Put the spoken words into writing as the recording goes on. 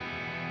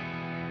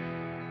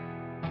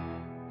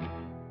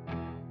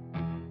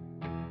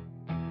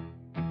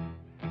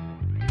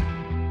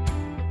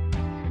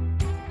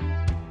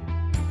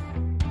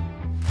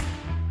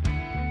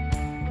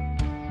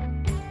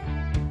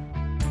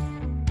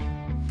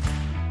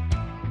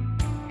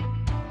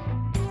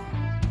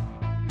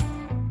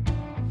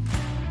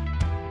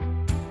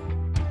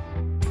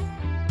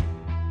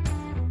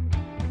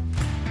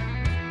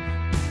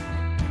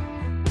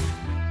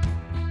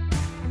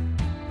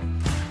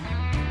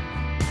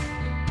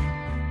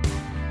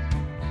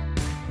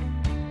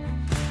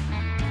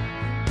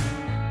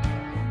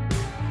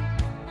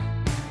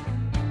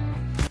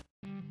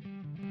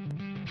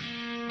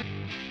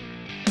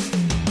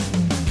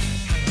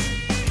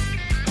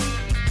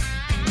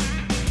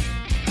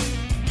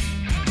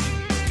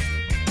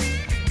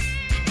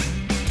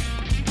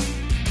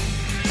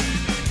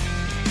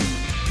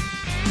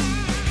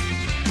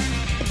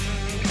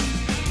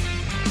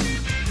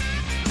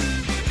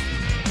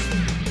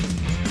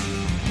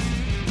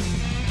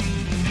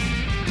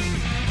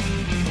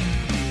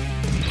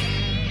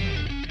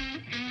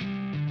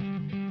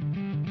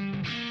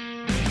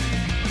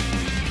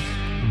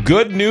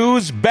Good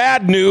news,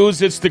 bad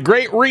news. It's the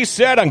Great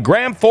Reset on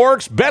Grand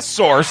Forks' Best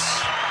Source.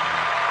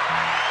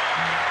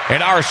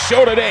 And our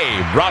show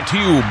today brought to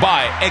you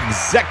by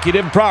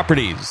Executive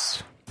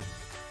Properties.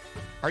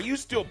 Are you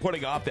still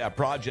putting off that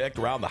project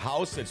around the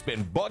house that's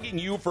been bugging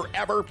you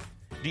forever?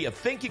 Do you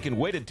think you can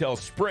wait until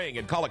spring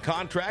and call a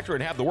contractor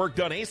and have the work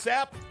done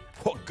ASAP?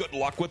 Well, good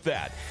luck with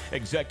that.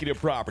 Executive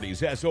Properties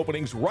has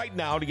openings right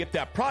now to get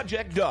that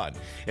project done.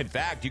 In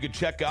fact, you can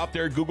check out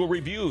their Google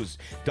reviews.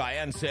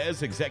 Diane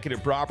says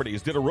Executive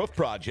Properties did a roof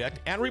project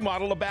and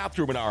remodeled a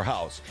bathroom in our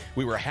house.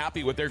 We were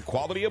happy with their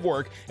quality of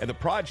work, and the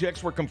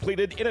projects were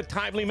completed in a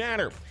timely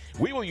manner.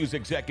 We will use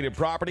Executive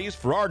Properties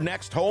for our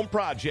next home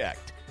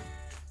project.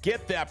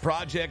 Get that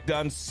project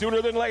done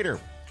sooner than later.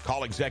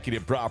 Call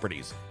Executive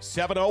Properties,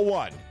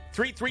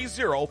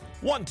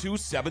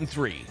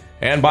 701-330-1273.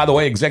 And by the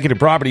way, Executive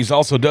Properties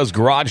also does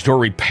garage door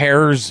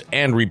repairs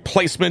and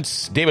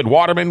replacements. David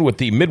Waterman with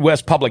the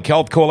Midwest Public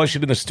Health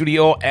Coalition in the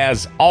studio,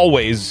 as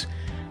always,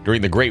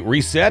 during the Great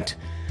Reset.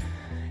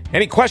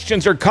 Any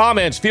questions or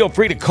comments, feel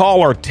free to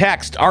call or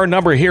text. Our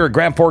number here at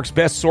Grand Forks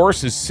Best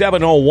Source is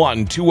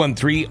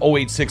 701-213-0863,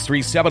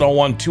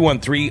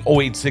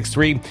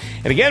 701-213-0863.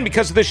 And again,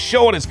 because of this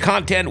show and its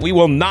content, we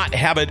will not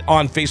have it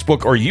on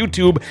Facebook or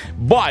YouTube.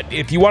 But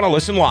if you want to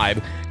listen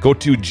live, go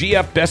to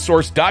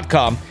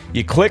gfbestsource.com.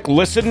 You click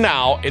Listen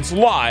Now. It's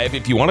live.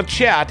 If you want to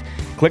chat,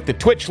 click the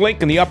Twitch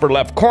link in the upper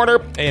left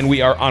corner, and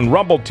we are on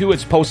Rumble too.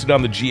 It's posted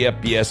on the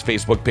GFBS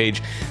Facebook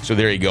page. So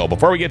there you go.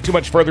 Before we get too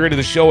much further into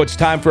the show, it's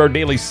time for our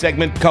daily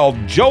segment called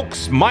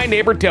Jokes My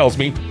Neighbor Tells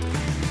Me.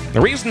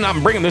 The reason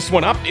I'm bringing this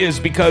one up is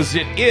because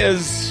it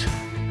is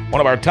one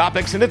of our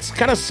topics, and it's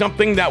kind of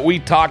something that we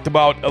talked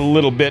about a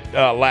little bit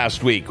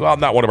last week. Well,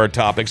 not one of our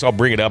topics. I'll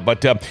bring it up,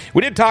 but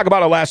we did talk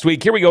about it last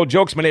week. Here we go.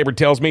 Jokes My Neighbor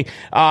Tells Me.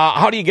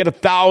 How do you get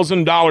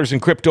 $1,000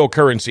 in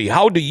cryptocurrency?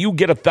 How do you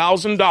get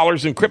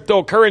 $1,000 in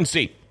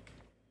cryptocurrency?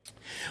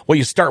 Well,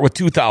 you start with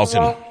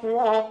 2,000.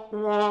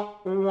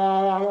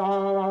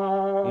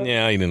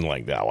 Yeah, you didn't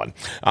like that one.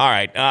 All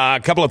right. A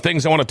couple of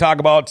things I want to talk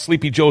about.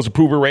 Sleepy Joe's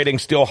approval rating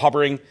still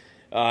hovering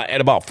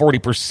at about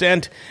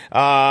 40%.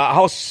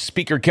 House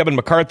Speaker Kevin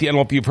McCarthy, I don't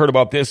know if you've heard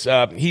about this.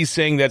 He's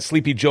saying that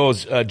Sleepy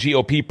Joe's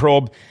GOP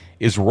probe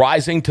is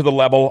rising to the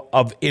level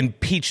of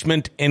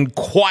impeachment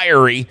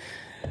inquiry.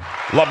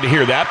 Love to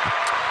hear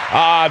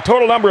that.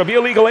 Total number of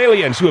illegal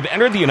aliens who have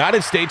entered the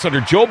United States under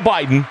Joe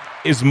Biden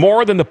is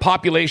more than the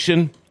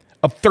population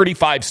of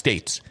 35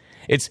 states.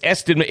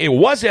 It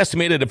was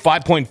estimated at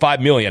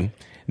 5.5 million.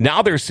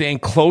 Now they're saying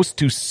close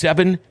to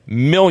 7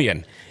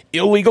 million.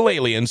 Illegal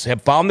aliens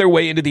have found their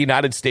way into the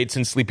United States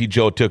since Sleepy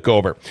Joe took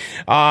over.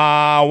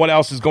 What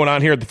else is going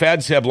on here? The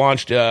feds have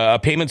launched a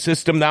payment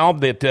system now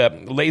that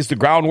lays the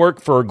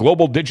groundwork for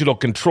global digital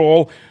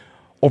control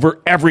over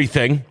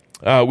everything.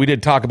 We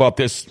did talk about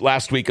this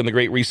last week in the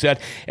Great Reset.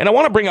 And I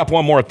want to bring up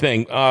one more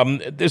thing.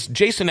 This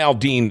Jason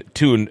Aldean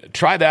tune,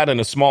 try that in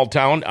a small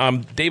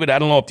town. David, I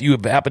don't know if you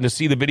have happened to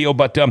see the video,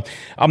 but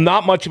I'm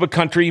not much of a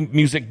country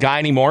music guy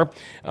anymore.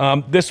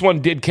 This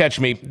one did catch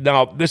me.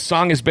 Now, this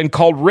song has been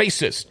called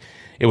Racist.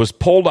 It was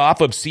pulled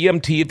off of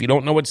CMT. If you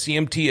don't know what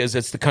CMT is,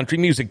 it's the country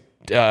music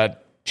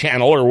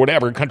channel or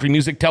whatever, country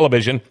music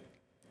television.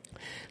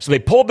 So they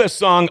pulled this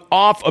song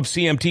off of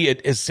CMT.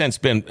 It has since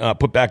been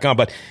put back on,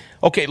 but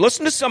okay,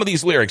 listen to some of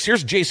these lyrics.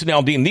 Here's Jason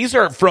Aldean. These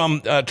are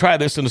from Try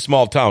This in a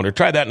Small Town, or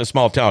Try That in a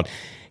Small Town.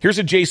 Here's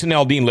a Jason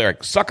Aldean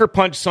lyric. Sucker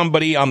punch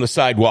somebody on the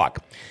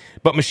sidewalk.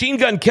 But Machine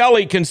Gun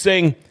Kelly can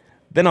sing,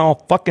 then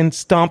I'll fucking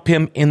stomp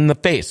him in the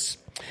face.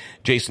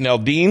 Jason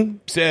Aldean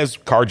says,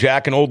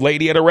 carjack an old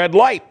lady at a red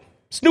light.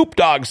 Snoop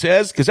Dogg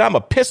says, because I'm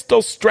a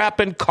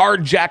pistol-strapping,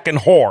 carjacking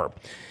whore.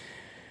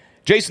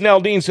 Jason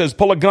Aldean says,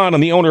 pull a gun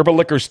on the owner of a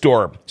liquor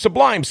store.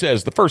 Sublime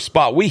says, the first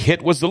spot we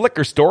hit was the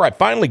liquor store. I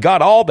finally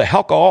got all the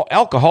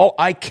alcohol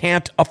I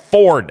can't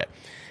afford.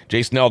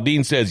 Jason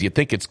Aldean says, you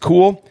think it's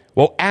cool?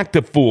 Well, act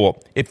a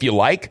fool. If you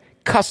like,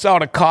 cuss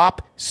out a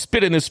cop,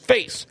 spit in his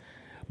face.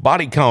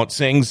 Body Count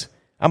sings,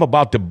 I'm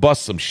about to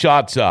bust some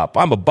shots up.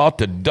 I'm about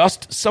to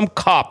dust some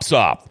cops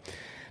off.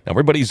 Now,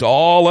 everybody's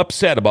all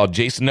upset about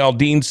Jason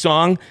Aldean's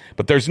song,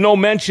 but there's no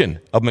mention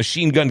of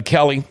Machine Gun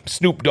Kelly,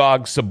 Snoop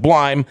Dogg,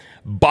 Sublime,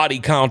 Body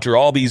Count, or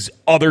all these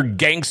other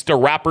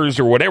gangsta rappers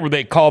or whatever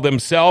they call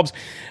themselves.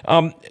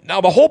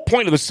 Now, the whole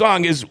point of the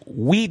song is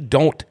we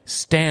don't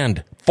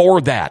stand for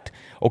that,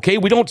 okay?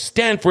 We don't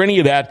stand for any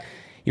of that.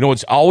 You know,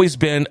 it's always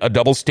been a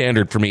double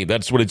standard for me.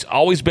 That's what it's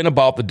always been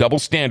about, the double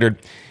standard.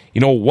 You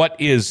know, what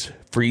is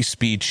free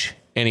speech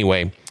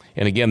anyway?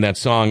 And again, that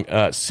song,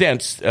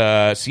 since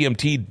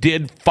CMT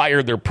did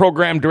fire their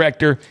program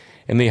director,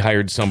 and they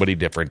hired somebody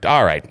different.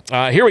 All right,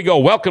 here we go.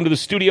 Welcome to the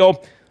studio,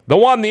 the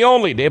one, the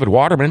only, David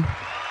Waterman.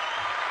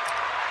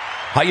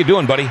 How you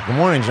doing, buddy? Good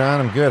morning,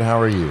 John. I'm good. How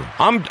are you?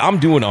 I'm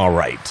doing all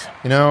right.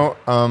 You know,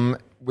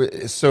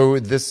 so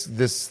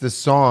this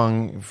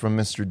song from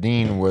Mr.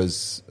 Dean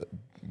was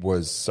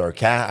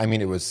sarcastic. I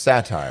mean, it was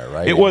satire,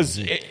 right?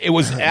 It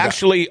was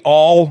actually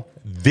all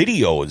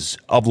videos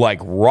of like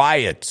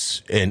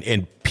riots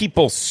and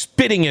people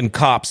spitting in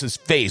cops'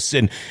 face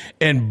and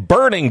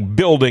burning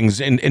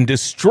buildings and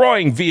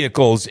destroying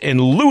vehicles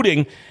and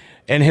looting.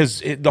 And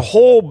the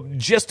whole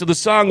gist of the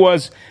song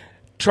was,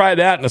 try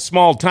that in a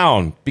small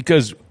town,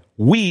 because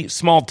we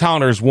small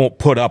towners won't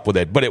put up with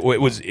it. But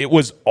it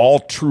was all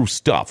true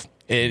stuff.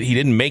 He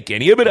didn't make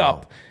any of it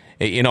up.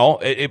 You know,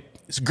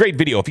 it's a great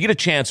video. If you get a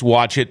chance,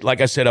 watch it.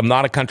 Like I said, I'm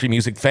not a country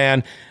music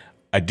fan.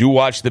 I do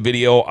watch the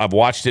video. I've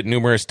watched it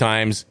numerous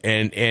times,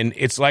 and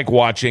it's like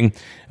watching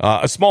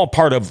a small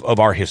part of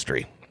our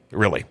history,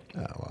 really. Oh,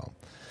 well.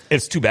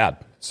 It's too bad.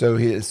 So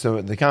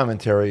the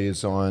commentary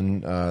is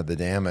on the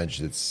damage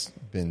that's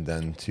been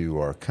done to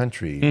our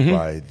country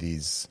by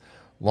these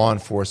law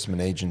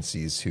enforcement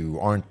agencies who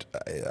aren't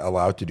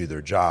allowed to do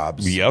their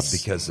jobs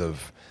because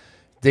of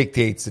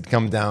dictates that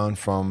come down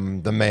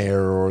from the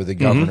mayor or the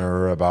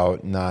governor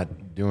about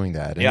not doing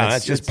that. And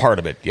that's just part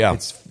of it. Yeah.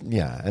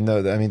 And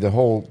the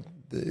whole...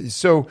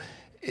 So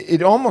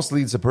it almost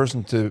leads a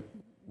person to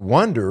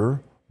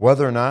wonder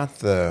whether or not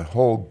the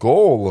whole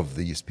goal of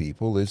these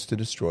people is to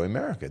destroy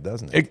America,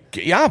 doesn't it?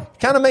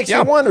 Kind of makes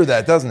you wonder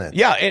that, doesn't it?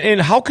 Yeah, and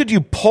how could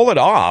you pull it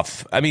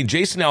off? I mean,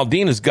 Jason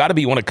Aldean has got to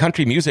be one of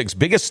country music's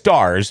biggest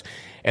stars,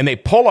 and they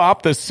pull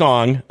off this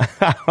song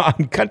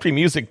on country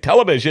music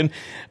television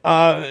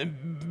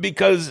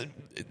because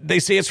they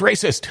say it's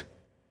racist.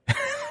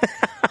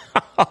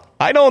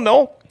 I don't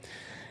know.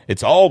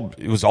 It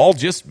was all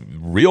just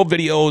real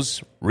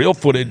videos, real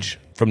footage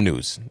from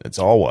news. That's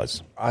all it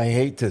was. I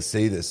hate to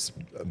say this,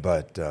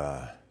 but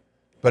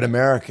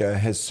America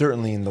has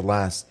certainly in the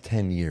last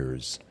 10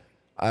 years,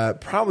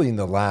 probably in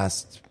the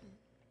last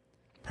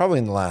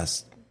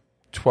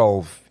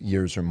 12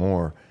 years or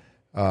more,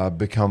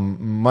 become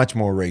much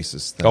more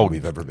racist than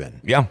we've ever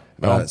been. Yeah.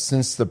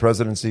 Since the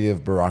presidency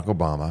of Barack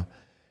Obama.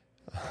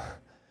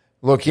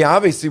 Look, he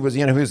obviously was,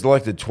 he was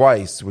elected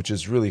twice, which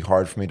is really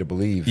hard for me to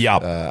believe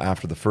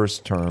after the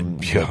first term,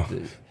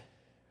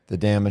 the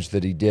damage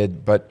that he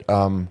did. But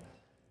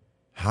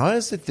how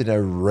is it that a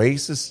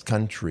racist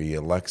country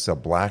elects a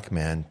black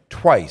man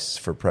twice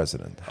for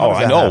president?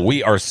 I know. Happen?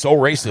 We are so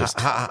racist.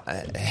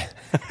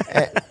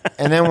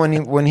 And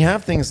then when you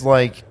have things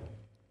like,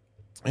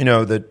 he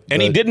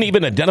didn't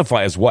even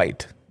identify as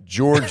white.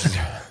 George.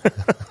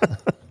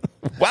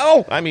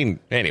 Well, I mean,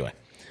 anyway.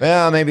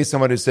 Well, maybe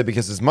somebody said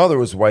because his mother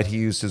was white, he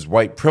used his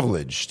white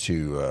privilege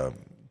to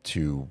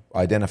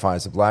identify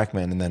as a black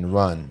man and then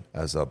run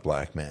as a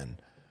black man.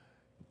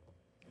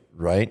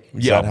 Right?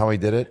 Is that how he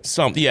did it?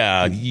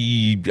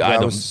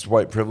 That was his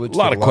white privilege. A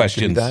lot of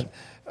questions. That.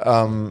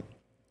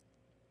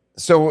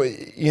 So,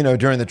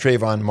 during the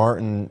Trayvon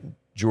Martin,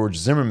 George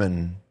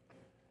Zimmerman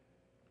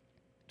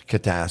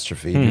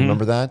catastrophe, do you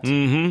remember that?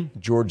 Mm-hmm.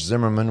 George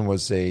Zimmerman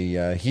was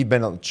he'd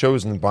been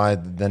chosen by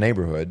the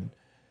neighborhood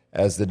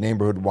as the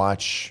neighborhood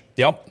watch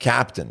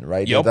captain,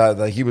 right?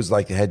 Yep. He was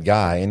like the head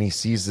guy, and he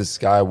sees this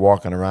guy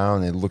walking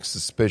around, and it looks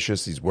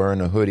suspicious. He's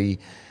wearing a hoodie.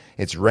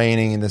 It's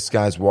raining, and this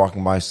guy's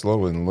walking by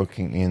slowly and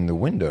looking in the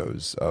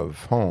windows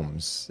of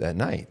homes at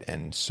night.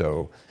 And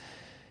so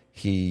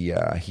he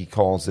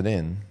calls it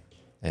in,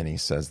 and he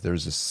says,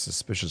 there's a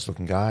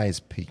suspicious-looking guy. He's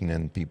peeking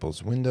in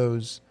people's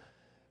windows.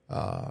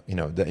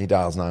 He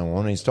dials 911,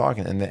 and he's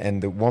talking.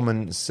 And the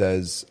woman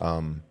says...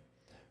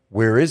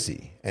 where is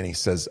he? And he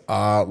says,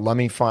 I'll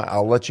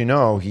let you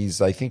know. He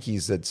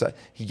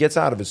gets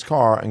out of his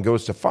car and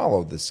goes to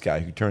follow this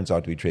guy who turns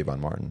out to be Trayvon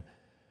Martin.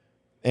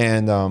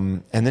 And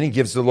then he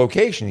gives the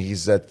location.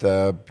 He's at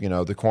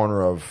the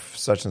corner of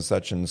such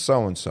and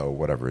so,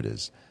 whatever it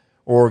is.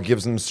 Or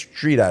gives them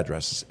street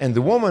addresses. And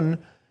the woman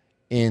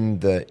in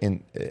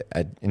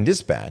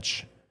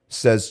dispatch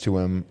says to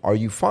him, are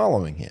you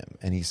following him?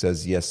 And he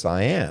says, yes,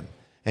 I am.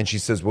 And she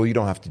says, well, you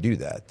don't have to do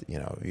that.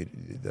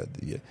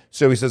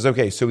 So he says,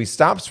 okay. So he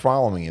stops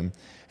following him,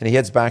 and he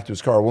heads back to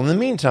his car. Well, in the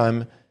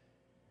meantime,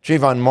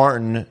 Trayvon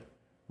Martin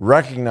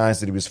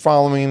recognized that he was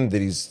following him, that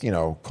he's,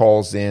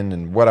 calls in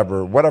and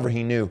whatever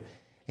he knew.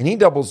 And he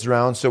doubles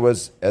around. So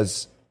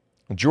as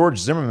George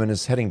Zimmerman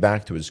is heading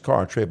back to his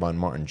car, Trayvon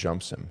Martin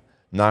jumps him,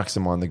 knocks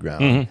him on the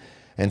ground,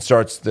 and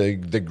starts the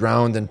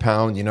ground and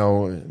pound,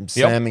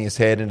 slamming his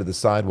head into the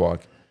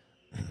sidewalk.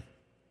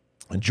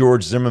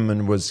 George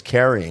Zimmerman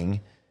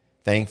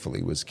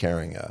thankfully was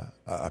carrying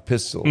a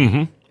pistol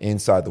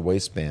inside the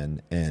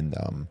waistband, and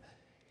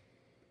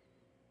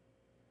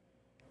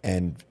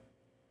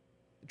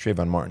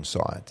Trayvon Martin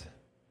saw it,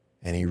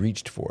 and he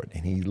reached for it,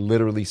 and he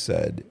literally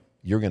said,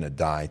 "You're going to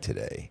die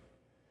today,"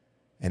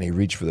 and he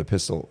reached for the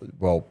pistol.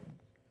 Well,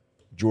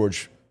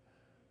 George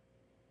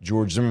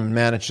Zimmerman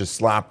managed to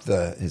slap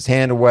his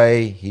hand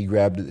away. He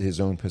grabbed his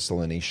own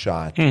pistol and he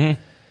shot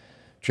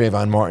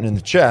Trayvon Martin in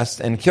the chest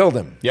and killed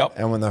him. Yep.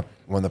 And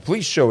when the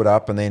police showed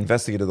up and they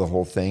investigated the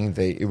whole thing,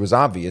 it was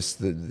obvious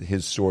that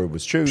his story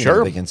was true.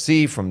 Sure. They can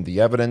see from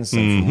the evidence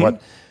and from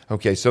what.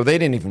 Okay, so they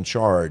didn't even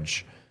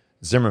charge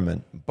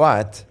Zimmerman,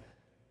 but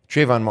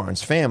Trayvon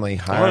Martin's family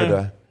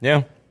hired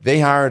They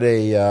hired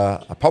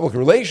a public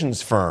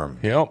relations firm.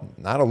 Yep.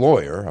 Not a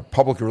lawyer, a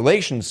public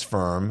relations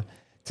firm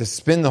to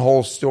spin the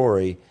whole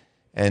story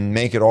and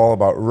make it all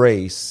about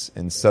race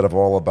instead of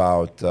all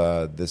about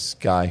this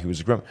guy who was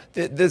a criminal.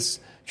 This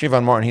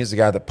Trayvon Martin, he's the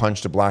guy that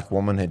punched a black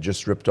woman, had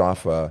just ripped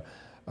off a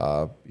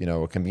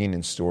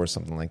convenience store or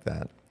something like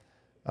that.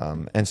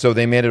 And so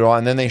they made it all,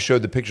 and then they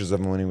showed the pictures of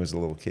him when he was a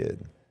little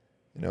kid.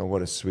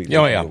 What a sweet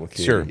little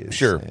kid he is,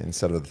 sure.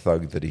 instead of the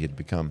thug that he had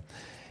become.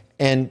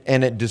 And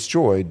it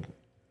destroyed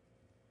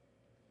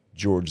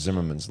George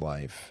Zimmerman's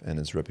life and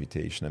his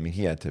reputation. I mean,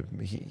 he had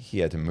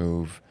to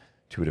move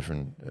to a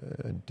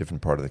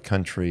different part of the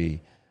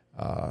country.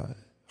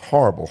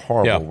 Horrible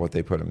what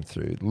they put him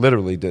through.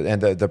 Literally,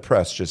 and the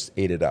press just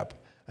ate it up.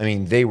 I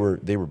mean, they were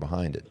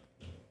behind it.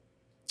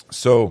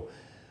 So,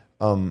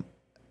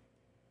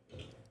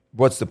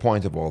 what's the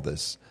point of all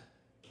this?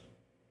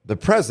 The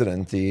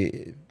president,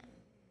 the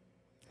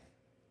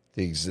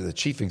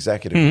chief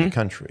executive of the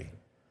country,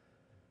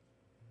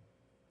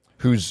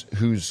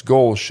 whose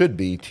goal should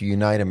be to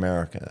unite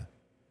America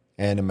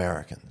and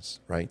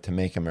Americans, right? To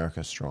make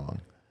America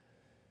strong.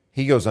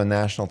 He goes on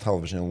national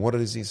television, and what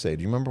does he say?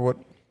 Do you remember what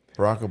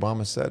Barack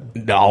Obama said?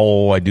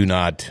 No, I do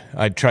not.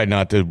 I tried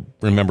not to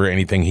remember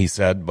anything he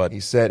said, but... He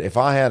said, if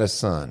I had a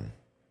son,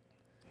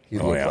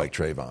 he'd look like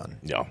Trayvon.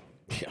 Yeah.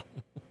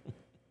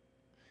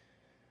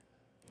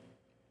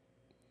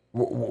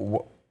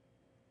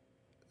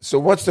 So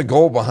what's the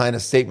goal behind a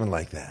statement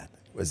like that?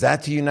 Was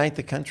that to unite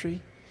the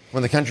country?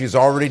 When the country is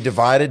already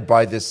divided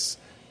by this...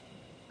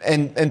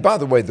 And by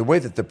the way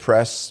that the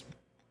press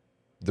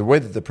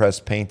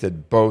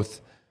painted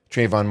both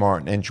Trayvon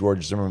Martin and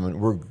George Zimmerman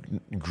were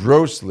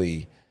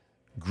grossly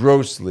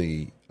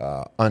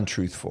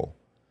untruthful.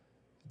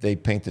 They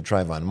painted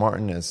Trayvon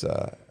Martin as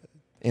an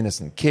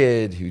innocent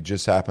kid who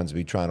just happens to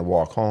be trying to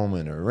walk home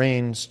in a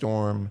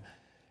rainstorm,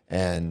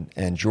 and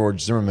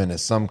George Zimmerman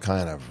as some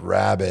kind of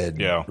rabid,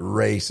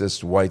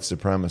 racist, white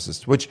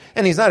supremacist.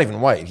 And he's not even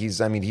white.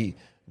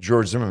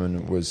 George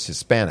Zimmerman was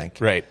Hispanic.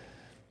 Right.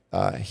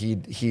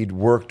 He'd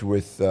worked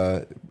with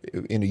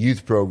in a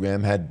youth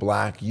program, had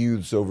black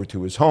youths over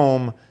to his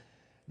home.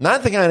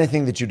 Not the kind of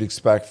thing that you'd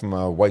expect from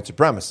a white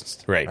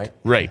supremacist.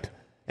 Right.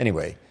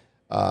 Anyway,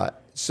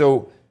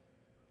 so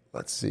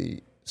let's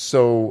see.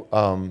 So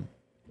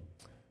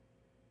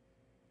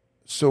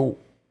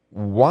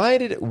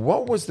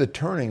what was the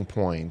turning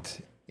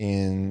point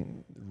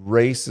in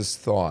racist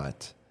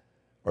thought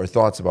or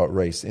thoughts about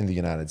race in the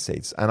United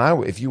States?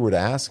 And if you were to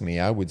ask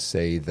me, I would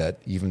say that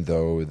even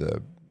though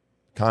the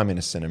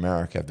communists in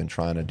America have been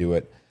trying to do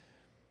it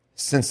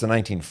since the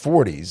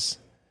 1940s,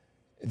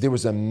 there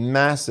was a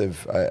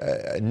massive,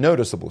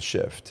 noticeable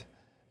shift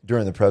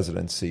during the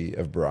presidency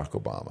of Barack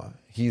Obama.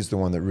 He's the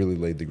one that really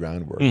laid the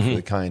groundwork for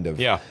the kind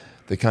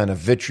of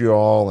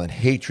vitriol and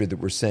hatred that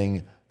we're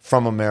seeing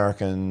from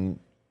American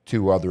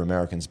to other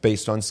Americans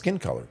based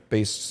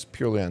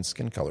purely on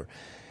skin color.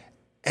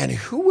 And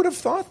who would have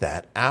thought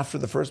that after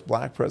the first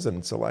black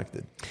president's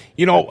elected?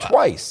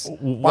 Twice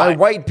by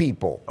white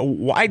people.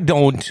 Why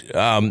don't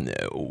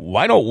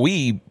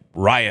we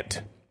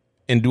riot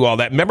and do all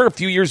that? Remember a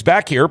few years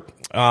back here,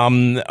 a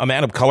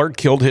man of color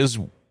killed his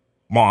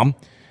mom,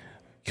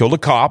 killed a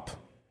cop,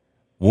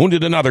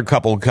 wounded another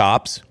couple of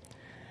cops.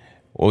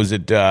 What was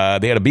it? They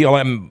had a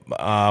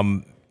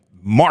BLM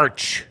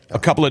march a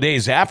couple of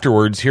days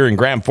afterwards here in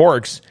Grand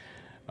Forks.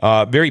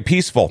 Very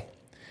peaceful.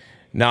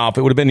 Now, if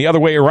it would have been the other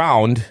way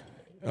around,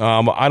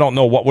 I don't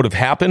know what would have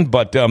happened,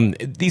 but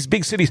these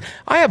big cities,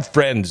 I have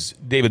friends,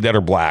 David, that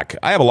are black.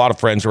 I have a lot of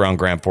friends around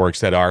Grand Forks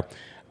that are.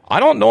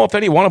 I don't know if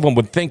any one of them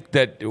would think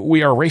that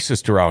we are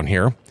racist around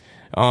here.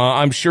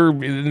 I'm sure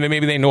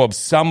maybe they know of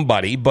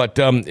somebody, but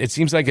it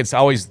seems like it's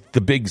always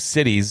the big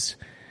cities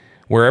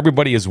where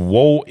everybody is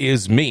woe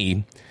is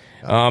me.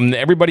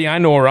 Everybody I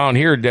know around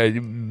here,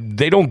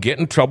 they don't get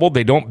in trouble.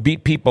 They don't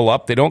beat people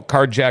up. They don't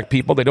carjack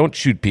people. They don't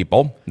shoot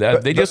people.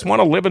 They just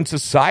want to live in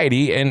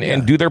society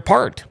and do their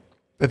part.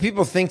 But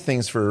people think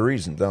things for a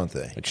reason, don't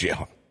they?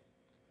 Yeah.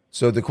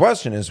 So the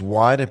question is,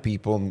 why do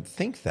people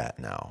think that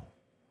now?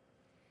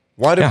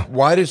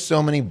 Why do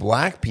so many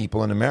black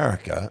people in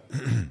America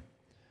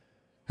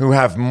who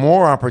have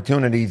more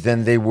opportunity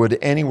than they would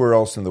anywhere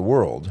else in the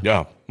world?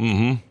 Yeah.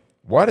 Mm-hmm.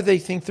 Why do they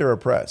think they're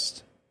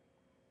oppressed?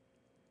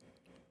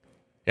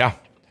 Yeah.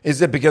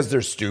 Is it because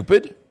they're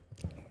stupid?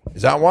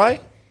 Is that why?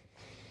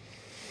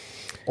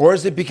 Or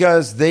is it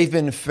because they've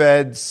been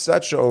fed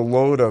such a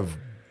load of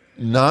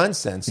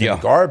nonsense and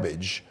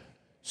garbage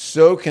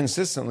so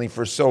consistently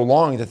for so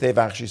long that they've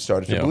actually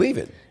started to believe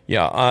it?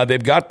 Yeah,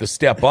 they've got to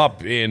step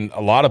up in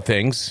a lot of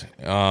things,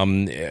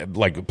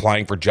 like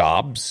applying for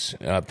jobs,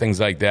 things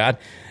like that.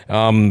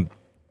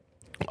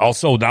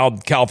 Also, now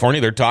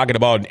California, they're talking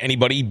about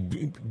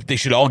they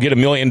should all get $1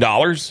 million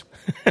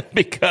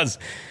because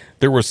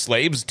there were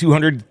slaves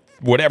 200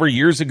 whatever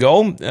years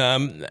ago.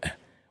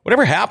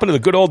 Whatever happened to the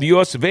good old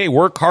U.S. of A?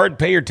 Work hard,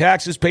 pay your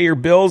taxes, pay your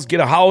bills, get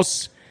a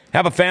house,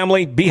 have a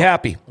family, be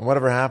happy.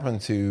 Whatever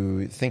happened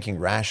to thinking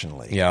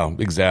rationally? Yeah,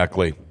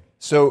 exactly.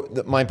 So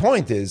my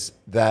point is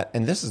that,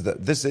 and this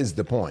is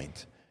the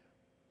point.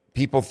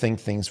 People think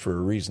things for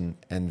a reason,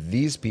 and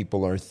these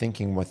people are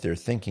thinking what they're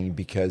thinking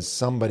because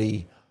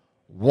somebody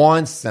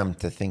wants them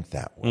to think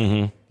that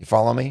way. You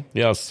follow me?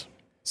 Yes.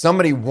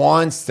 Somebody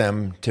wants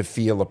them to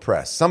feel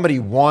oppressed. Somebody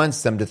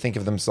wants them to think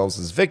of themselves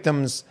as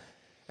victims,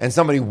 and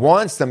somebody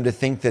wants them to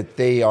think that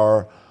they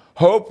are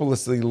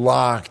hopelessly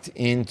locked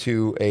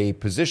into a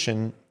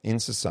position in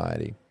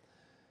society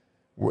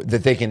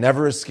that they can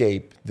never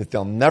escape, that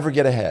they'll never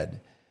get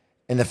ahead.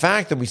 And the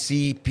fact that we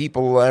see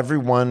people,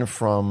 everyone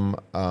from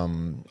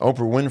Oprah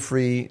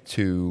Winfrey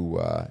to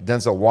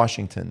Denzel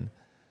Washington,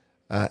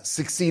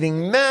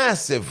 succeeding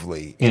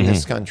massively in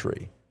this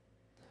country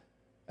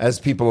as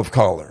people of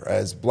color,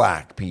 as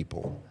black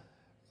people,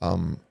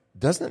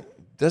 doesn't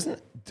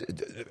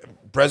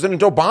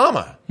President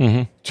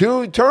Obama,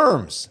 2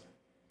 terms,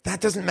 that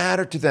doesn't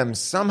matter to them.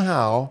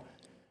 Somehow,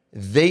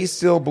 they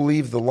still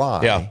believe the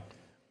lie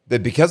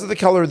that because of the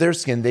color of their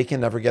skin, they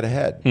can never get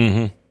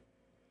ahead.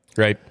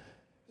 Right.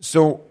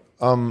 So,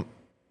 who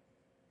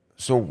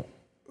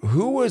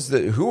are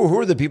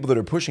the people that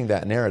are pushing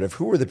that narrative?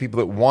 Who are the people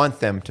that want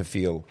them to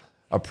feel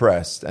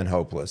oppressed and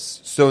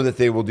hopeless, so that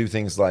they will do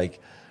things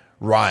like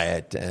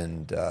riot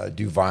and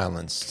do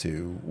violence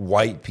to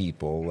white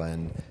people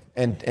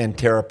and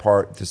tear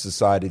apart the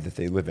society that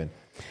they live in,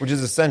 which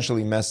is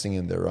essentially messing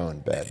in their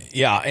own bed.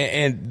 Yeah,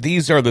 and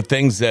these are the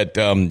things that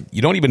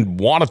you don't even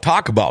want to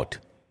talk about.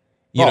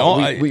 We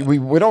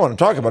don't want to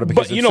talk about it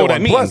because it's so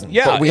unpleasant.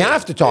 Yeah, but we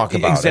have to talk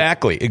about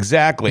it.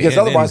 Exactly. Because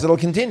otherwise it'll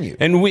continue.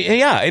 And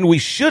we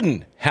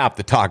shouldn't have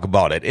to talk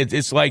about it.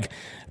 It's like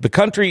the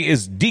country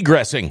is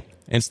degressing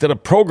instead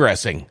of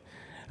progressing.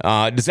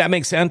 Does that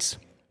make sense?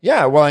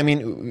 Yeah, well, I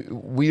mean,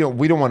 we don't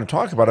want to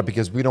talk about it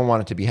because we don't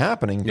want it to be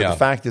happening. But the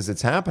fact is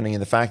it's happening,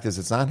 and the fact is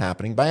it's not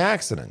happening by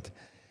accident.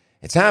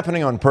 It's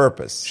happening on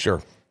purpose.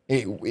 Sure.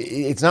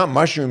 It's not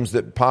mushrooms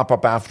that pop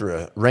up after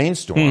a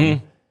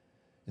rainstorm.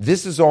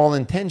 This is all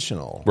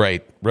intentional.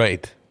 Right.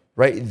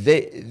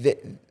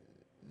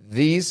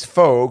 These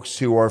folks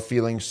who are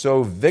feeling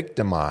so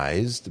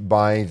victimized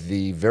by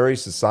the very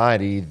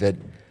society that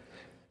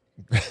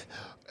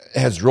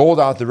has rolled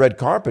out the red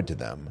carpet to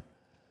them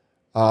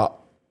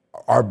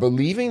are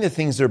believing the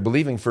things they're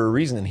believing for a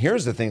reason. And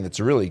here's the thing that's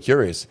really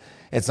curious.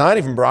 It's not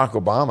even Barack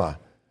Obama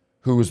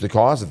who was the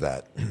cause of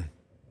that.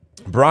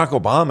 Barack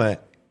Obama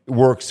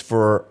works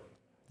for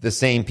the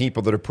same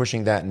people that are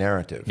pushing that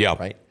narrative. Yeah.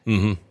 Right?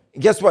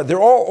 Guess what? They're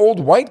all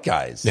old white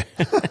guys.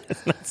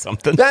 That's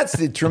something. That's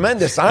the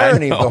tremendous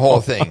irony of the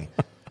whole thing.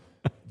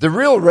 The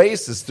real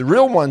racists, the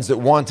real ones that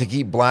want to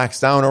keep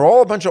blacks down, are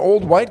all a bunch of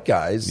old white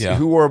guys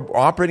who are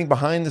operating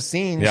behind the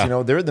scenes. Yeah. You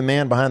know, they're the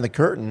man behind the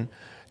curtain.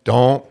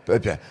 Don't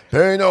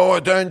pay no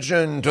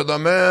attention to the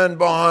man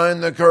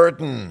behind the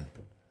curtain.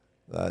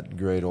 That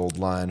great old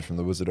line from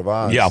The Wizard of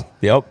Oz. Yeah.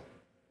 Yep.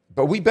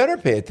 But we better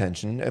pay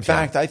attention. In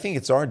fact, I think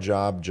it's our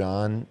job,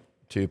 John,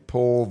 to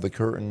pull the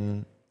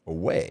curtain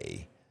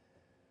away,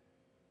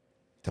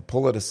 to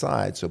pull it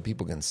aside so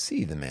people can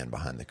see the man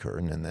behind the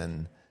curtain,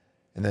 and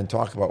then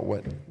talk about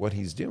what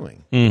he's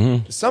doing.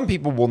 Some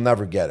people will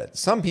never get it.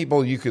 Some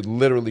people, you could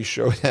literally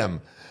show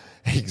them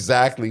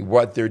exactly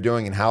what they're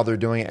doing and how they're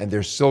doing it, and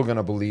they're still going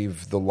to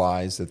believe the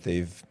lies that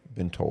they've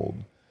been told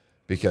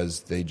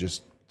because they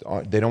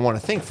don't want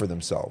to think for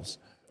themselves.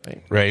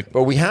 Right.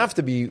 But we have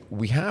to be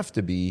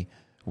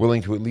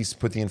willing to at least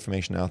put the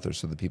information out there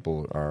so that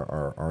people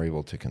are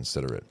able to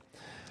consider it.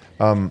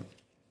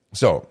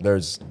 So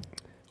there's.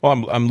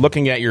 Well, I'm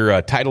looking at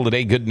your title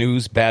today: "Good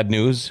News, Bad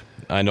News."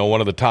 I know one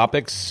of the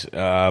topics,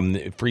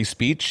 free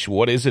speech.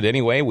 What is it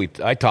anyway?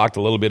 I talked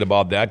a little bit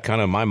about that,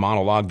 kind of my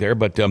monologue there.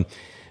 But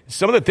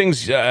some of the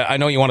things I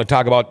know you want to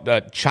talk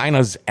about,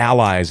 China's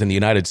allies in the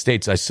United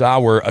States. I saw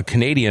where a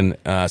Canadian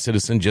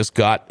citizen just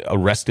got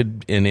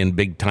arrested and in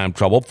big time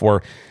trouble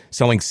for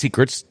selling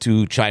secrets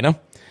to China.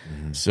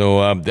 So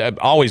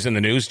always in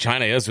the news,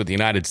 China is with the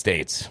United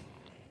States.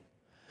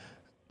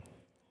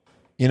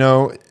 You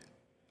know,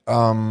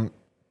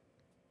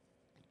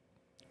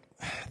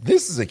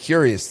 this is a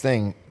curious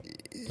thing.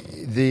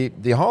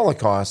 The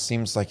Holocaust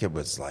seems like it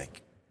was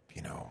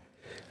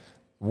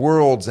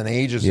worlds and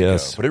ages ago,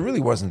 but it really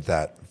wasn't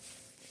that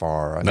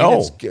far.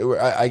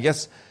 I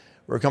guess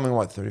we're coming,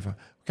 35?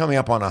 Coming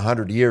up on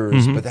 100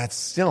 years, but that's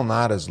still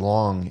not as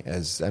long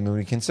as, when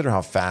we consider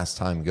how fast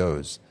time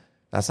goes,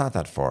 that's not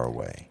that far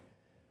away.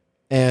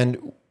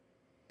 And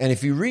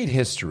if you read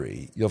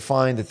history, you'll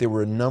find that there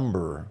were a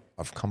number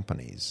of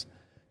companies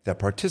that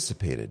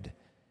participated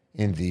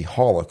in the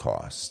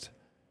Holocaust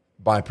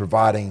by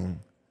providing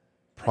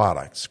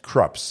products.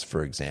 Krups,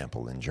 for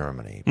example, in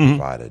Germany,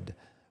 provided.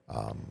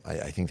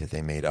 I think that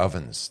they made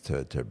ovens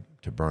to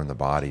burn the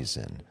bodies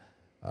in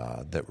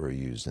that were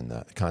used in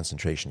the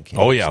concentration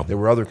camps. Oh, yeah. There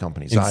were other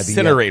companies.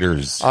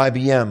 Incinerators.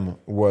 IBM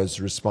was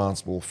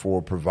responsible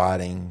for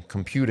providing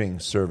computing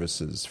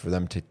services for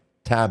them to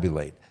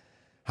tabulate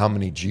how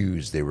many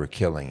Jews they were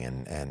killing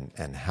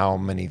and how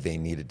many they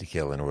needed to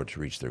kill in order to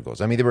reach their goals.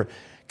 I mean, there were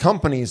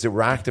companies that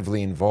were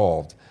actively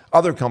involved.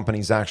 Other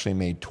companies actually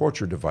made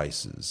torture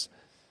devices,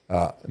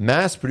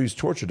 mass-produced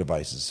torture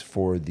devices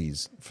for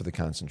the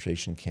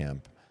concentration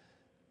camp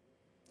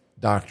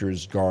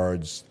doctors,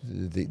 guards,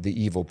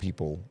 the evil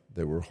people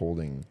that were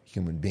holding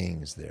human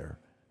beings there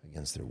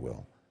against their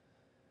will.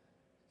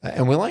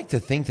 And we like to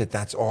think that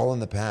that's all in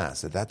the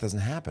past, that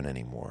doesn't happen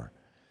anymore.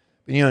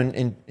 But,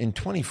 in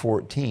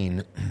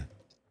 2014,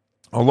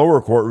 a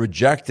lower court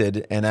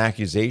rejected an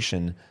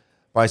accusation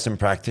by some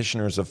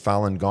practitioners of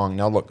Falun Gong.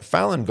 Now, look,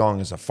 Falun Gong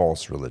is a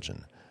false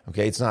religion.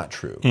 Okay, it's not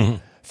true. Mm-hmm.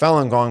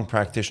 Falun Gong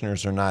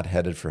practitioners are not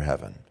headed for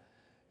heaven.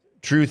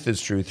 Truth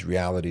is truth.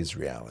 Reality is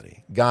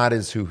reality. God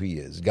is who he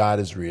is. God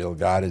is real.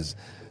 God is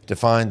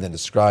defined and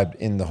described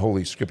in the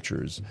Holy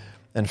Scriptures.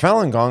 And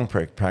Falun Gong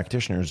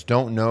practitioners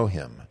don't know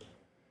him.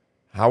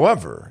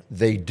 However,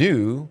 they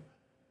do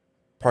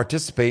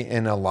participate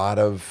in a lot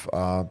of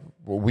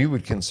what we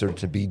would consider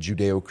to be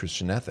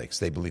Judeo-Christian ethics.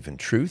 They believe in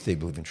truth. They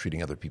believe in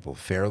treating other people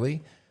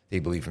fairly. They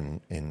believe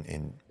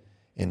in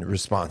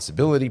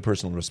responsibility,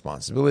 personal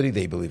responsibility.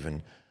 They believe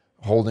in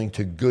holding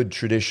to good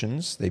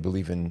traditions. They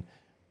believe in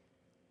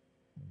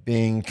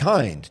being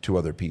kind to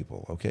other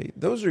people. Okay,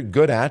 those are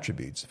good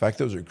attributes. In fact,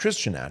 those are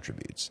Christian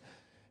attributes.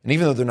 And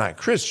even though they're not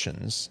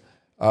Christians,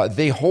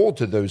 they hold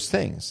to those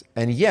things.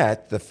 And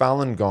yet, the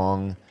Falun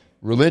Gong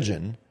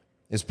religion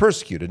is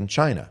persecuted in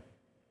China.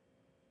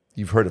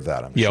 You've heard of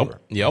that, I'm sure.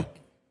 Yep.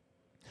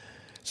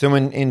 So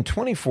in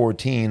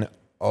 2014,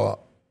 I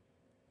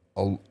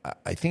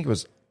think it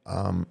was,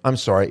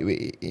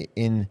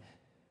 in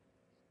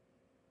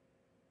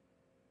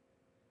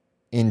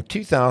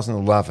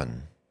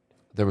 2011,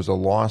 there was a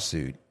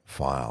lawsuit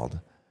filed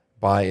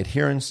by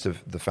adherents to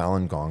the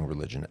Falun Gong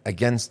religion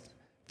against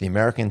the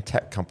American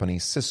tech company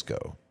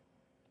Cisco.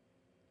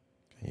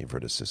 You've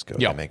heard of Cisco.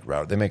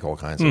 Yep. They make all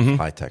kinds of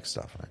high-tech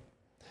stuff, right?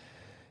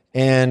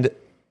 And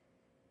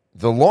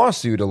the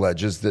lawsuit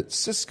alleges that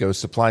Cisco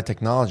supplied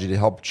technology to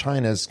help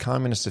China's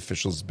communist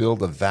officials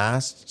build a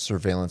vast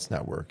surveillance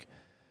network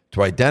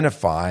to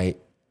identify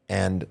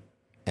and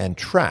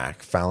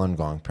track Falun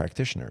Gong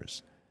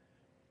practitioners.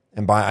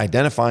 And by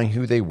identifying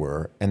who they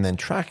were and then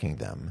tracking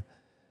them,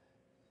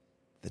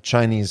 the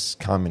Chinese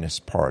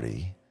Communist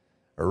Party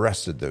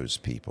arrested those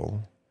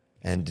people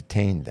and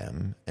detained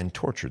them and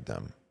tortured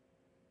them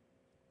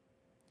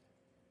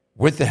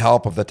with the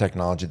help of the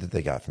technology that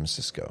they got from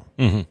Cisco.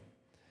 Mm-hmm.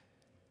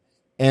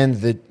 And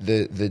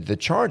the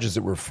charges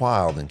that were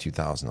filed in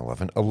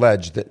 2011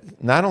 alleged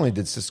that not only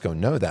did Cisco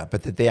know that,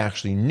 but that they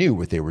actually knew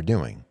what they were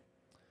doing.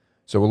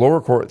 So a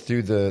lower court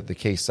threw the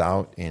case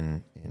out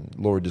in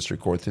lower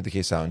district court, threw the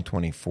case out in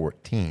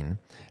 2014,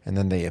 and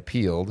then they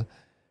appealed.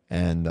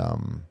 And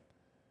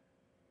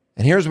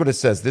here's what it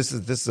says. This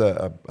is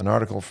an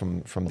article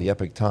from the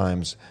Epoch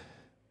Times.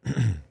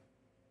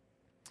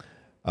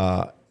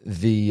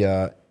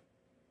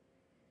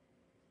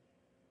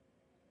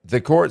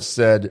 The court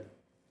said,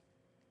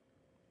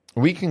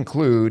 we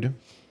conclude,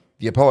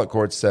 the appellate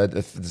court said,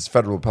 this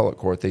federal appellate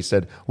court, they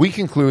said, we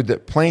conclude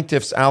that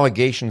plaintiffs'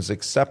 allegations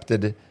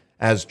accepted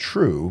as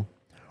true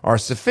are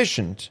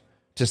sufficient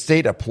to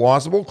state a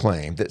plausible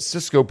claim that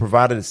Cisco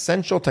provided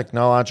essential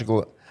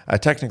technical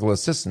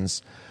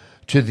assistance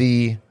to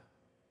the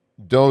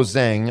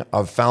Dozheng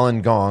of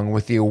Falun Gong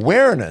with the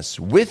awareness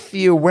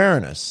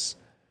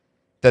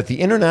that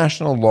the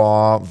international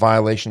law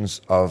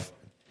violations of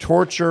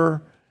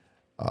torture,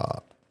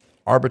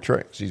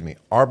 arbitrary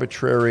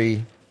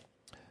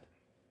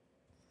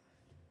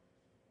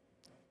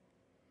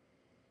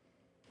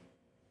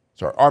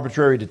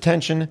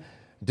detention,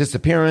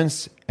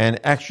 disappearance,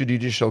 and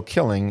extrajudicial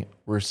killing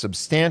were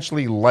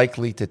substantially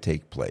likely to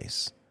take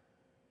place.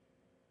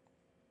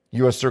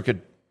 U.S.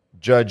 Circuit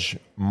Judge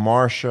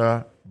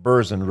Marsha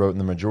Berzin wrote in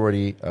the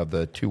majority of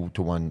the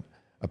 2-1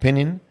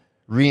 opinion,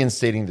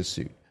 reinstating the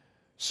suit.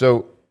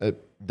 So,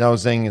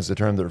 Daozheng is a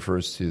term that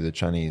refers to the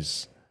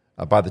Chinese,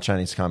 by the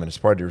Chinese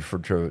Communist Party,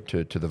 referred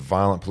to the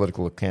violent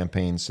political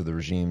campaigns the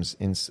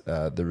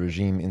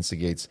regime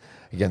instigates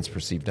against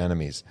perceived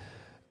enemies.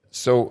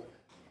 So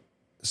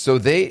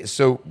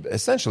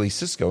essentially,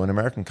 Cisco, an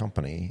American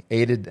company,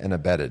 aided and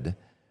abetted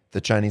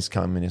the Chinese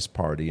Communist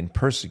Party in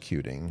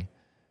persecuting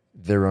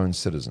their own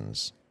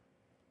citizens.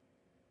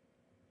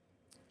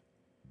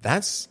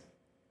 That's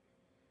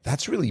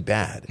really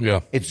bad.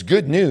 Yeah. It's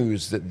good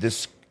news that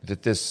this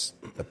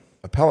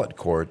appellate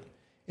court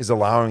is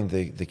allowing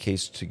the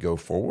case to go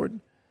forward.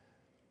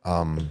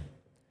 But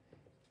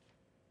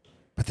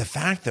the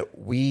fact that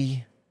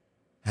we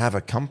have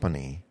a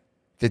company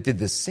that did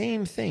the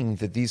same thing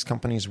that these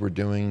companies were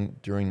doing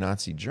during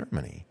Nazi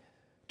Germany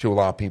to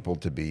allow people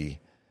to be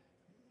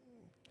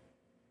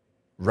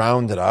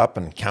rounded up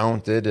and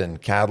counted and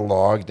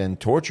cataloged and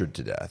tortured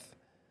to death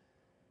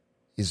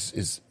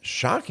is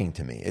shocking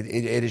to me.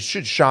 It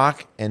should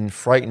shock and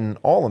frighten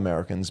all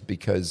Americans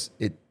because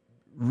it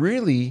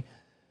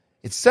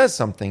says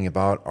something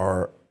about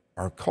our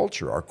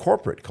culture, our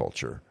corporate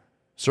culture.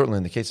 Certainly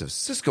in the case of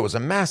Cisco, is a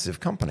massive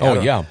company.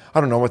 I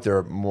don't know what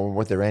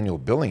their annual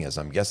billing is.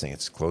 I'm guessing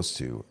it's close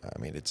to,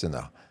 it's in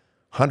the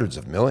hundreds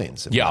of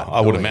millions.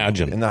 I would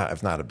imagine. If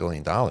not $1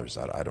 billion.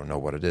 I don't know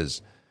what it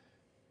is.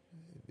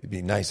 It'd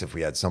be nice if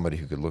we had somebody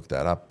who could look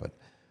that up,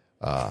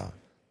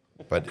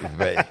 but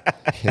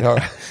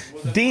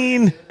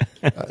Dean.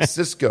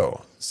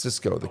 Cisco,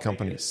 the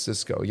company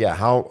Cisco. Yeah,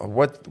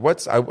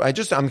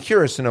 I'm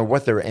curious to know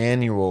what their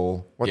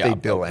they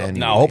bill annually.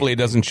 Now, hopefully, it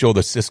doesn't show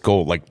the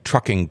Cisco like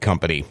trucking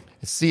company.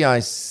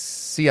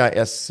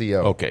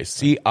 CISCO. Okay,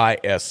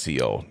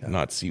 CISCO,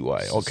 not CY.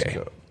 Okay,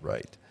 Cisco,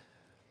 right.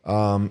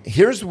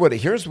 Here's what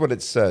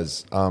it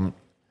says.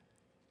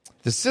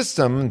 The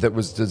system that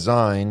was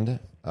designed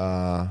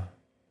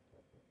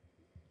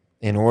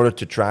in order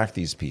to track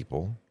these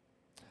people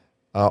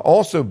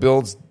also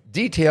builds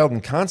detailed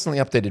and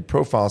constantly updated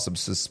profiles of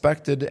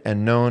suspected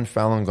and known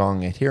Falun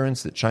Gong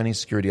adherents that Chinese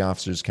security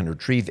officers can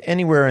retrieve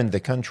anywhere in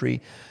the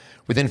country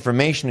with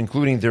information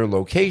including their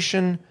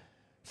location,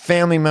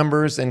 family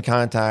members, and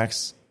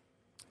contacts.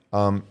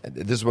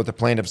 This is what the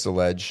plaintiffs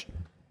allege.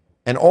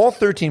 And all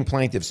 13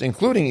 plaintiffs,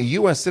 including a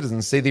U.S.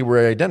 citizen, say they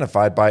were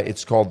identified by,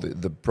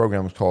 the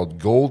program is called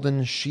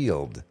Golden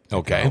Shield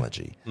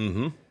technology.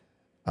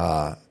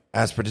 Okay.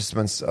 As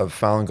participants of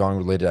Falun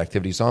Gong-related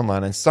activities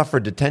online and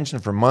suffered detention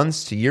for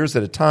months to years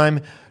at a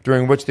time,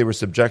 during which they were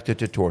subjected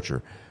to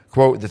torture.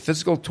 Quote, the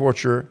physical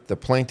torture the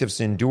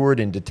plaintiffs endured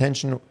in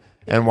detention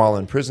and while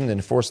imprisoned in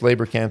forced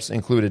labor camps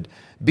included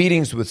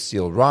beatings with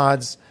steel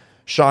rods,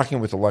 shocking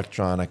with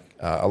electric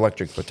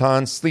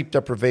batons, sleep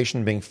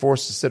deprivation, being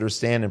forced to sit or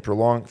stand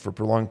for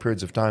prolonged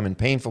periods of time in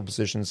painful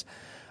positions,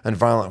 and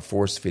violent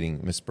force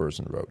feeding, Ms.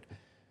 Burson wrote.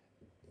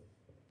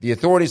 The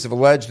authorities have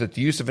alleged that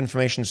the use of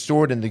information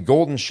stored in the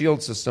Golden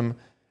Shield system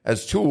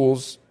as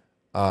tools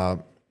was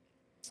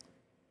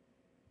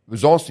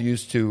also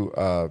used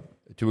to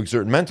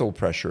exert mental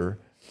pressure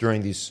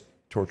during these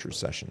torture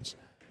sessions.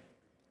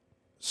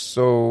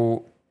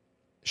 So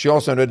she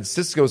also noted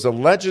Cisco's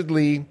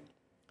allegedly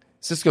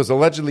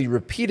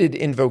repeated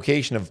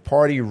invocation of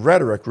party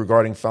rhetoric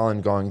regarding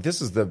Falun Gong.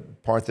 This is the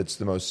part that's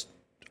the most,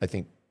 I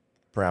think,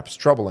 perhaps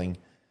troubling.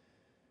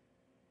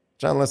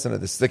 John, listen to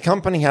this. The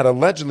company had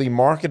allegedly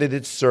marketed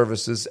its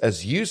services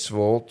as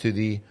useful to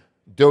the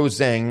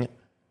Dozheng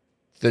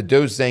of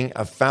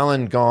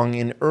Falun Gong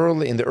in the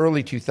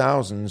early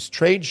 2000s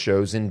trade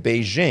shows in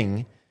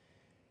Beijing,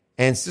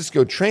 and a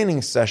Cisco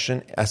training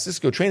session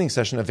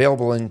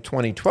available in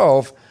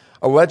 2012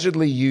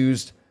 allegedly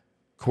used,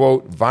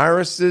 quote,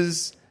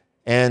 viruses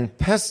and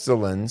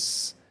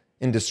pestilence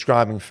in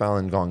describing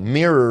Falun Gong,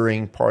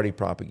 mirroring party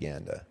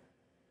propaganda.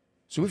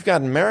 So we've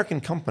got an American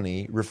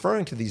company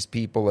referring to these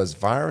people as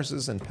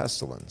viruses and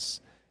pestilence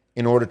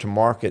in order to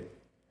market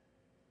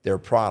their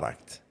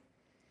product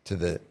to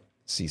the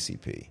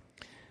CCP.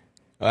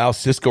 Well,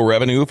 Cisco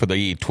revenue for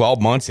the 12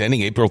 months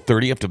ending April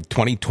 30th of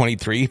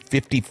 2023,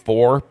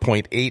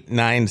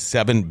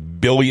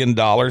 $54.897 billion.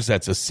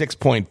 That's a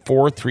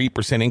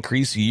 6.43%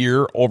 increase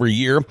year over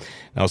year.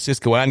 Now,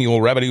 Cisco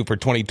annual revenue for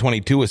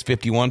 2022 is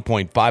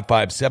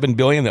 $51.557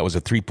 billion. That was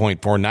a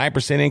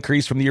 3.49%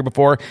 increase from the year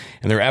before.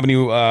 And their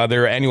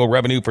annual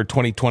revenue for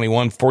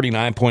 2021,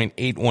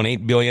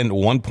 $49.818 billion,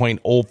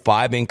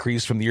 1.05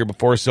 increase from the year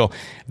before. So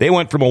they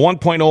went from a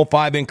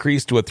 1.05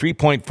 increase to a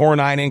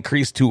 3.49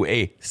 increase to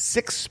a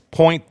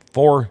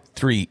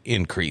 6.43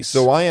 increase.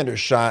 So I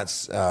undershot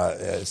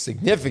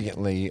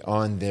significantly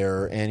on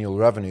their annual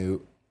revenue,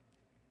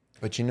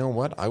 but you know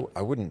what? I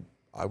wouldn't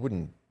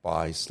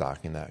buy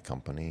stock in that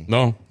company.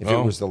 No, if it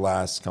was the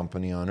last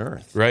company on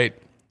earth. Right?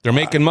 They're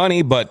making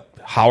money, but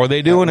how are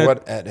they doing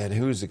it? At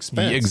whose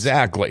expense?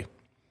 Exactly.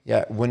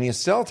 Yeah, when you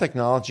sell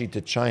technology to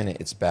China,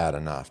 it's bad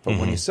enough. But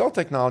when you sell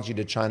technology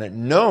to China,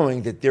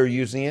 knowing that they're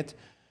using it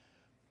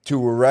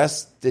to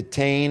arrest,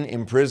 detain,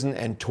 imprison,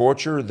 and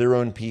torture their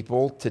own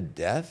people to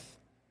death,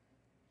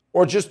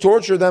 or just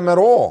torture them at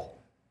all,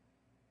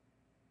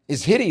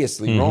 is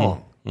hideously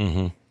wrong.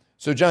 Mm-hmm.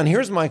 So, John,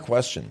 here's my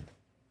question.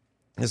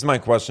 This is my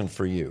question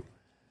for you.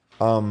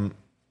 So,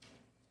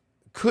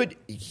 good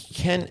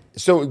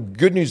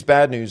news,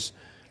 bad news.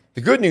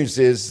 The good news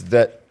is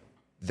that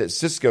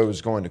Cisco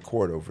is going to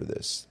court over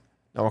this.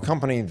 Now, a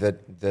company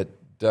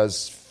that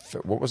does,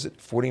 what was it,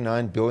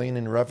 $49 billion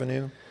in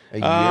revenue a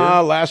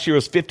year? Last year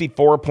was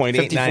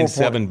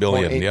 $54.897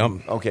 billion. Yep.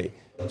 Okay.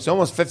 It's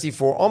almost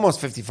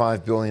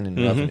 $55 billion in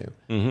revenue.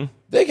 Mm-hmm.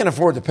 They can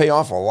afford to pay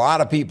off a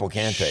lot of people,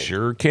 can't they?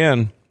 Sure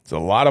can. It's a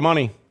lot of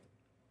money.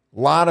 A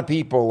lot of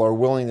people are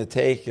willing to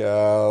take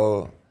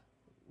a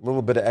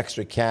little bit of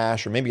extra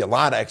cash, or maybe a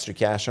lot of extra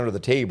cash under the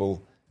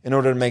table in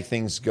order to make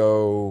things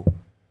go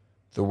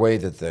the way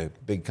that the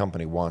big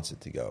company wants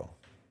it to go.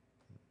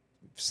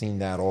 We've seen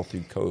that all through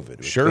COVID.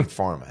 With Sure. Big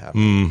Pharma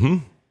happening. Mm-hmm.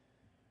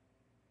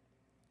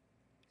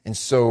 And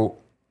so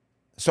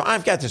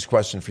I've got this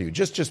question for you,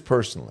 just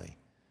personally.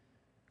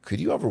 Could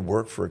you ever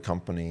work for a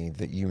company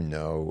that you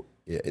know,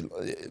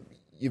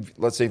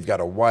 let's say you've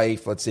got a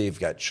wife, let's say you've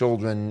got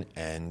children,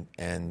 and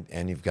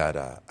you've got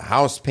a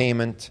house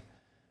payment,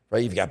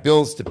 right? You've got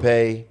bills to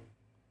pay,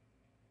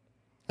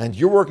 and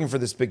you're working for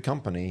this big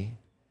company,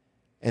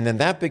 and then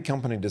that big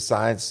company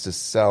decides to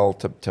sell,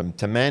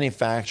 to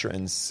manufacture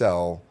and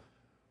sell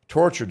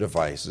torture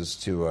devices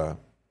to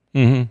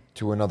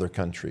another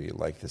country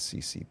like the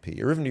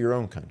CCP, or even to your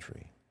own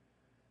country.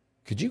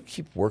 Could you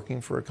keep working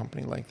for a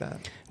company like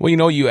that?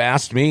 Well, you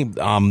asked me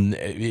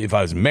if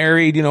I was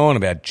married, and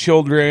I've had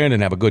children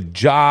and have a good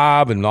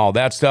job and all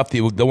that stuff.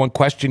 The one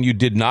question you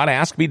did not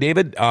ask me,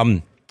 David,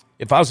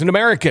 if I was an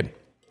American.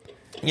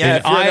 Yeah,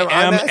 and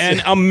I am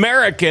an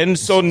American,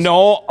 so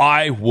no,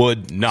 I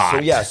would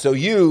not. So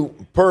you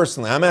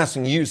personally, I'm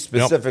asking you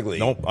specifically,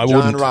 Nope, I John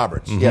wouldn't.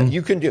 Roberts. Mm-hmm. Yeah,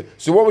 you can do.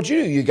 So what would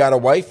you do? You got a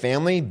wife,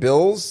 family,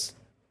 bills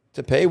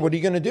to pay. What are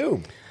you going to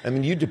do? I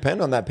mean, you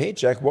depend on that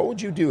paycheck. What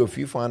would you do if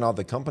you find out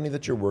the company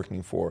that you're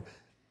working for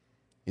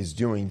is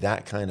doing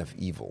that kind of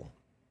evil?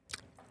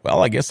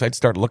 Well, I guess I'd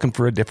start looking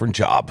for a different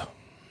job.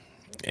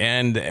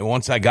 And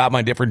once I got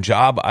my different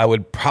job, I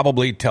would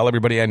probably tell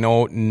everybody I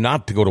know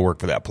not to go to work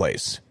for that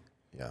place.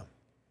 Yeah.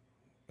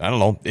 I don't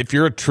know. If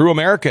you're a true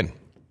American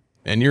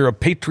and you're a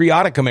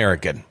patriotic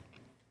American,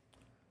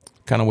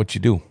 kind of what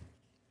you do.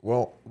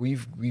 Well,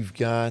 we've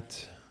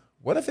got...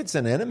 What if it's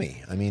an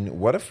enemy? I mean,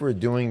 what if we're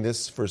doing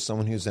this for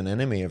someone who's an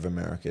enemy of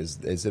America?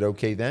 Is it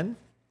okay then?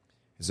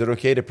 Is it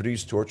okay to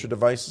produce torture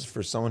devices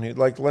for someone who,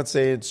 like, let's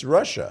say it's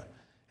Russia,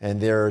 and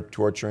they're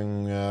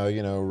torturing,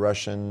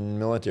 Russian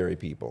military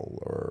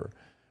people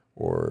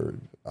or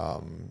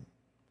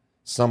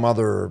some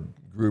other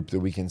group that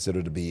we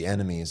consider to be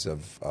enemies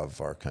of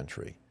our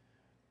country?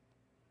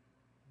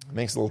 It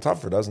makes it a little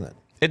tougher, doesn't it?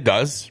 It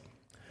does.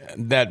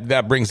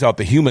 That brings out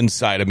the human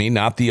side of me,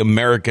 not the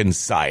American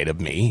side of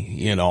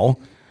me,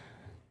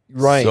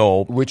 Right,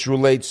 So, which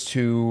relates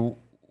to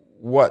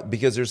what?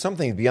 Because there's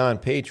something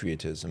beyond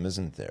patriotism,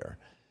 isn't there?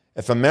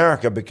 If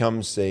America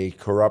becomes a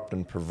corrupt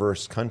and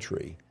perverse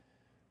country,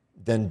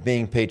 then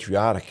being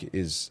patriotic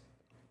is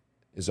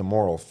a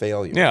moral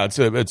failure. yeah, it's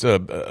a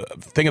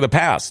thing of the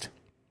past.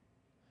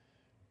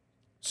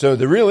 So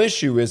the real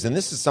issue is, and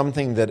this is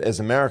something that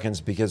as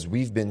Americans, because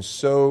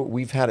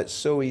we've had it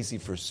so easy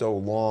for so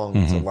long,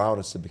 it's allowed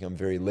us to become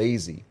very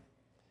lazy,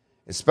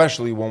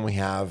 especially when we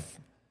have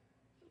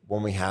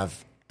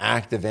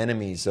active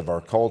enemies of our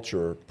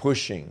culture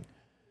pushing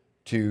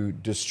to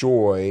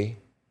destroy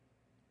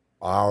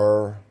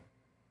our.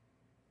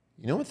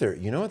 You know what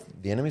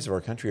the enemies of our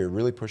country are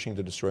really pushing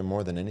to destroy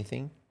more than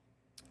anything?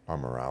 Our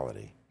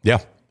morality. Yeah,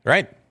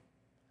 right.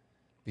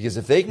 Because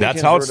if they can,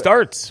 that's how it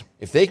starts.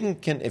 If they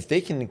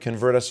can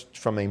convert us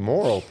from a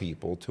moral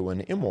people to an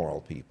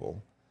immoral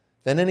people,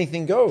 then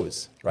anything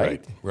goes.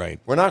 Right. Right.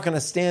 We're not going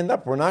to stand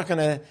up. We're not going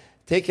to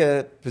take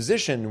a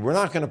position. We're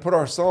not going to put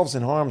ourselves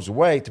in harm's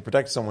way to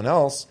protect someone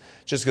else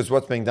just because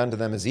what's being done to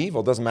them is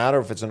evil. It doesn't matter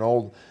if it's an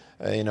old,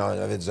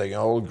 if it's like an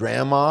old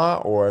grandma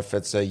or if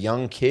it's a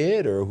young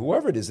kid or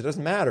whoever it is. It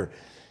doesn't matter.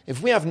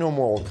 If we have no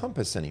moral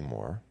compass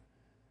anymore,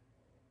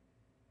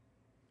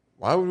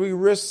 why would we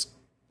risk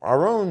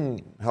our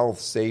own health,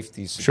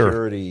 safety,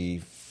 security,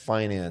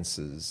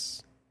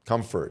 finances,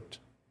 comfort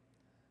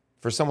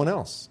for someone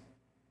else?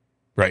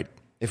 Right.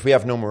 If we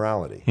have no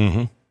morality.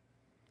 Mm-hmm.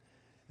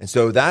 And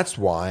so that's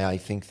why I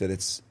think that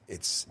it's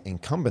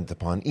incumbent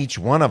upon each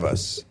one of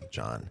us,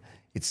 John.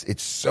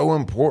 It's so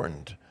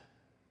important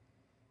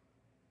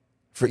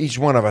for each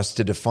one of us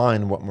to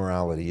define what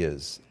morality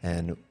is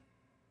and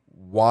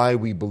why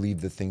we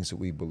believe the things that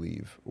we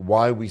believe,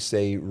 why we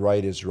say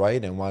right is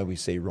right and why we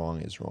say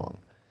wrong is wrong.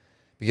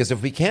 Because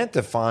if we can't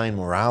define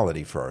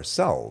morality for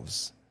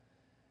ourselves,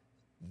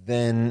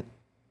 then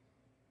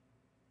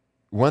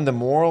when the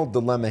moral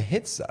dilemma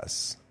hits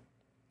us,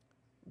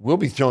 we'll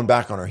be thrown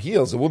back on our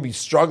heels and we'll be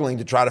struggling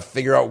to try to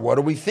figure out what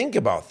do we think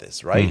about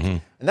this, right? Mm-hmm.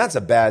 And that's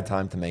a bad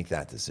time to make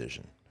that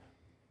decision.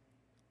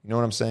 You know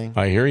what I'm saying?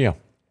 I hear you.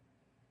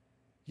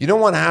 You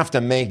don't want to have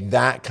to make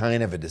that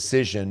kind of a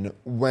decision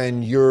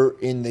when you're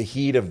in the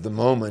heat of the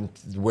moment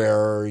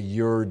where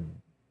your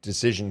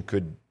decision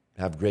could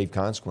have grave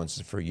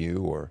consequences for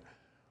you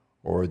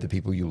or the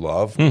people you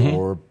love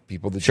or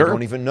people that you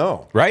don't even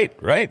know. Right.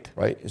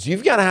 So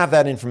you've got to have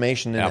that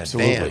information in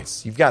Absolutely.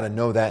 advance. You've got to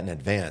know that in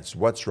advance.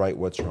 What's right,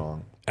 what's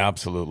wrong.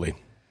 Absolutely.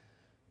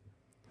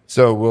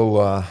 So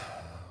we'll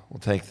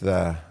take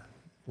a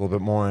little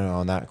bit more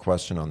on that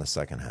question on the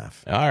second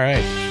half. All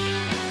right.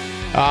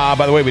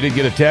 By the way, we did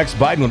get a text.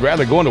 Biden would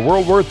rather go into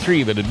World War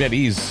III than admit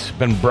he's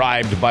been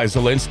bribed by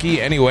Zelensky.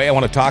 Anyway, I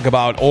want to talk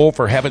about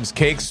for Heaven's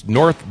Cakes,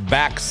 north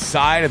back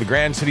side of the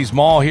Grand Cities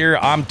Mall here.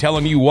 I'm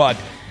telling you what,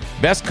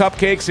 best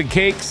cupcakes and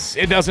cakes,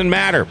 it doesn't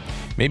matter.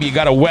 Maybe you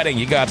got a wedding,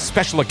 you got a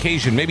special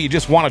occasion, maybe you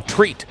just want a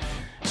treat.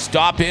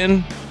 Stop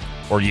in,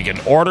 or you can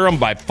order them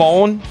by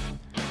phone.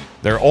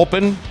 They're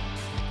open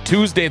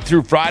Tuesday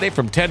through Friday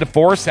from 10 to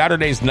 4,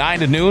 Saturdays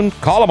 9 to noon.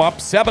 Call them up,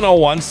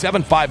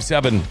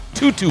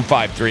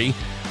 701-757-2253,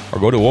 or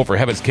go to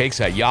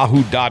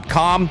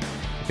overheavenscakes@yahoo.com.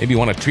 Maybe you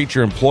want to treat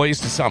your employees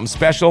to something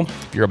special.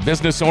 If you're a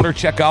business owner,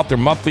 check out their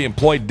monthly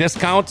employee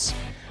discounts.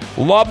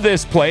 Love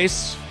this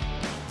place.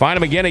 Find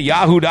them again at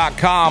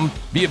yahoo.com.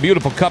 Be a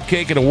beautiful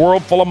cupcake in a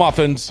world full of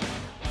muffins.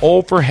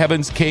 For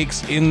Heaven's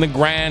Cakes in the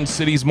Grand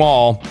Cities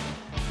Mall.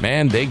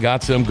 Man, they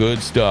got some good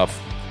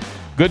stuff.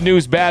 Good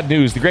news, bad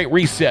news. The Great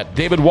Reset.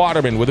 David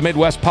Waterman with the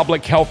Midwest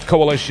Public Health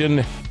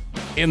Coalition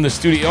in the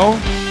studio.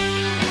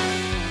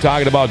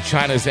 talking about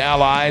China's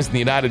allies in the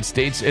United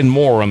States and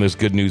more on this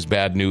good news,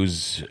 bad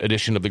news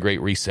edition of the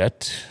Great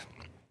Reset.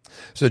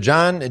 So,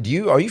 John, are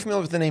you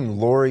familiar with the name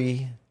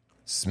Lori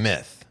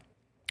Smith?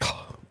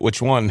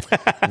 Which one?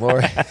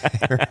 Lori,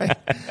 right?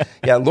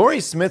 Yeah,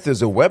 Lori Smith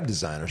is a web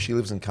designer. She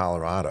lives in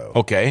Colorado.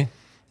 Okay.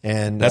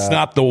 And that's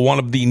not the one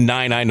of the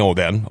 9 I know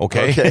then.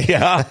 Okay.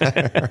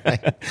 Yeah.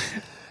 Right.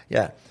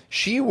 Yeah.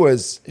 She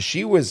was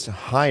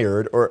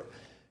hired, or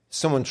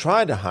someone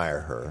tried to hire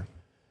her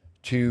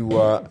to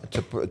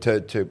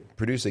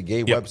produce a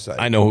gay website.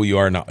 I know who you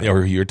are now,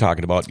 or who you're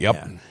talking about. Yep.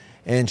 Yeah.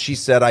 And she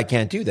said, I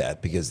can't do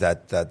that because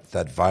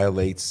that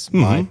violates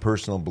my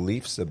personal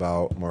beliefs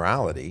about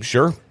morality.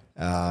 Sure.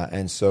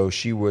 And so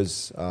she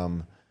was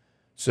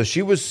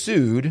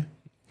sued,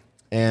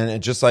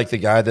 and just like the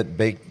guy that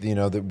baked,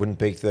 that wouldn't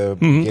bake the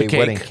gay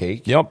wedding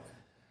cake. Yep.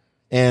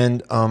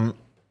 And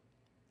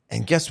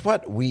guess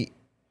what?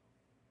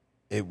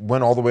 It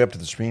went all the way up to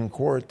the Supreme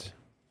Court,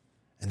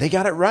 and they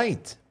got it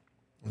right.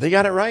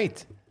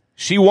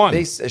 She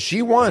won.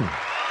 She won.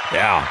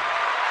 Yeah.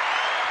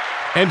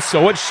 And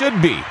so it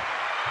should be.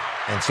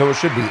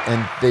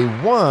 And they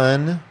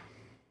won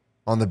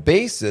on the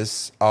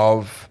basis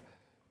of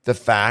the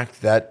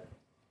fact that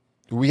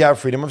we have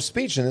freedom of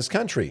speech in this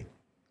country,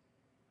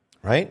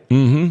 right?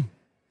 Mm-hmm.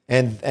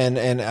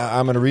 And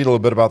I'm going to read a little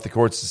bit about the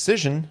court's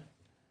decision.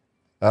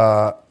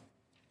 I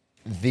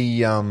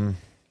think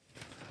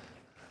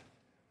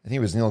it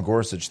was Neil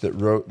Gorsuch that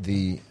wrote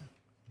the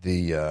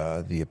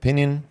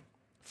opinion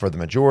for the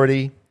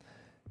majority,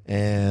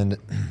 and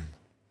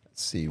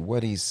let's see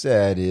what he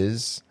said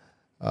is.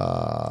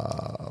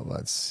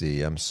 Let's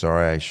see. I'm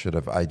sorry.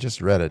 I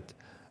just read it.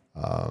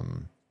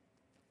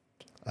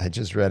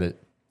 It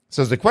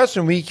says the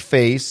question we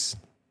face.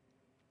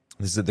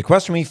 The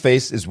question we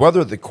face is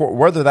whether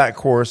that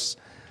course.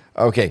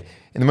 Okay,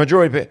 in the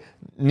majority,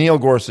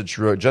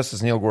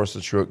 Justice Neil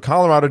Gorsuch wrote,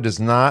 Colorado does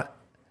not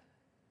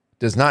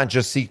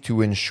just seek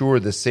to ensure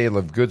the sale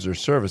of goods or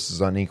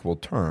services on equal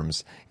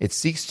terms. It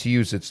seeks to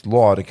use its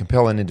law to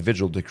compel an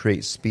individual to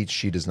create speech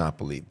she does not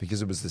believe,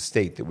 because it was the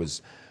state that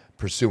was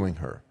pursuing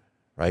her,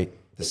 right?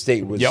 The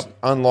state was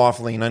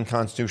unlawfully and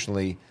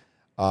unconstitutionally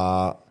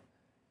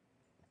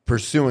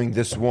pursuing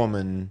this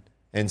woman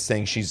and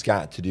saying she's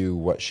got to do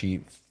what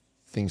she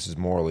thinks is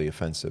morally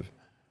offensive.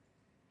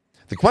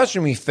 The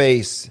question we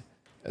face,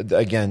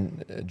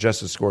 again,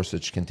 Justice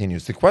Gorsuch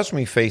continues, the question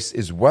we face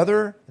is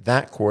whether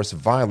that course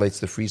violates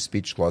the free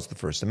speech clause of the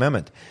First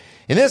Amendment.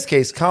 In this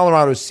case,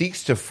 Colorado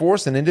seeks to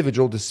force an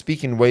individual to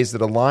speak in ways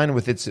that align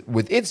with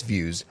its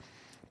views,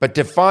 but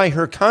defy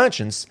her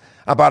conscience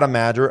about a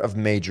matter of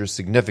major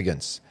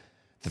significance.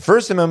 The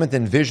First Amendment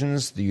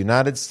envisions the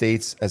United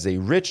States as a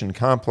rich and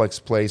complex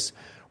place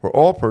where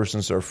all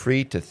persons are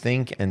free to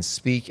think and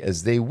speak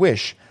as they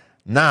wish,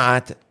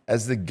 not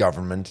as the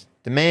government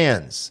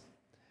demands.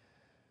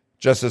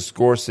 Justice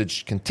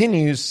Gorsuch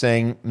continues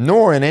saying,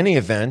 nor in any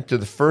event do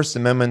the First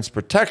Amendment's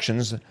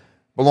protections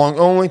belong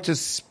only to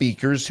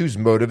speakers whose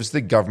motives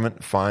the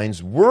government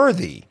finds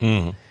worthy.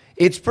 Mm-hmm.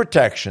 Its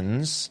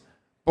protections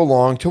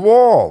belong to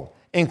all,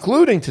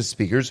 including to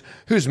speakers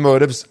whose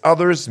motives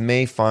others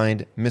may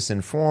find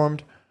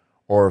misinformed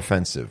or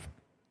offensive.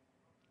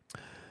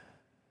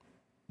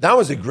 That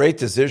was a great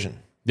decision.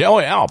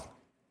 Yeah.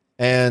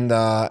 And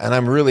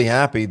I'm really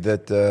happy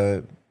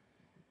that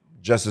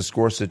Justice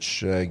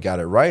Gorsuch got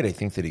it right. I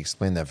think that he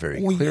explained that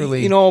very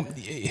clearly.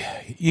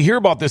 You hear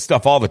about this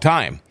stuff all the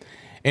time.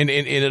 And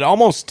it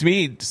almost, to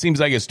me, seems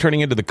like it's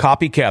turning into the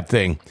copycat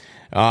thing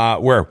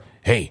where,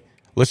 hey,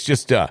 let's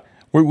just,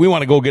 we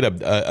want to go get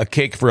a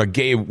cake for a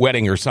gay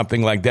wedding or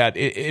something like that.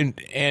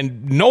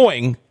 And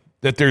knowing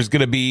that there's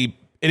going to be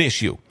an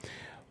issue.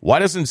 Why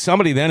doesn't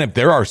somebody then, if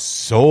there are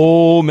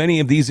so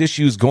many of these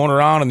issues going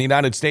around in the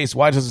United States,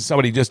 why doesn't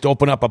somebody just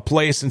open up a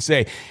place and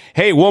say,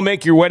 hey, we'll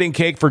make your wedding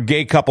cake for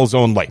gay couples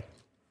only?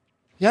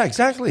 Yeah,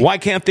 exactly. Why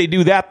can't they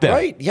do that then?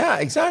 Right, yeah,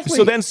 exactly.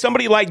 So then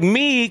somebody like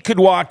me could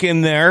walk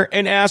in there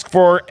and ask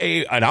for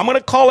and I'm going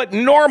to call it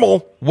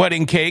normal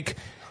wedding cake,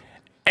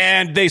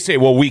 and they say,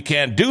 well, we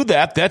can't do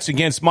that. That's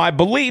against my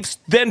beliefs.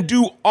 Then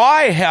do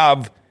I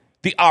have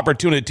the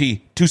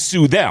opportunity to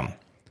sue them?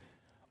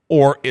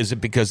 Or is it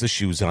because the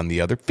shoe's on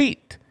the other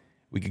feet?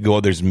 We could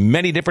go, there's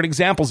many different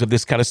examples of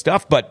this kind of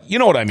stuff, but you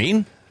know what I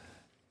mean?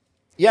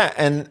 Yeah,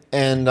 and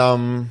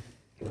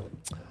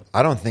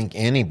I don't think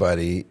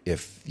anybody,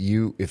 if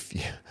you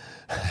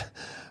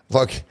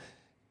look,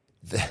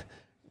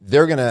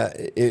 they're gonna,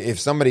 if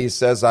somebody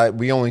says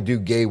we only do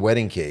gay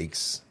wedding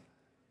cakes,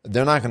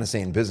 they're not going to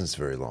stay in business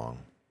very long.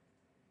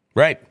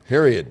 Right.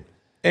 Period.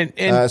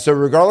 And so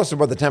regardless of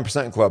what the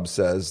 10% Club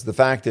says, the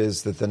fact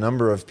is that the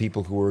number of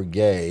people who are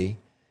gay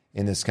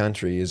in this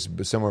country is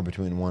somewhere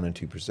between 1% and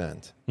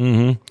 2%.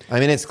 Mm-hmm. I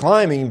mean, it's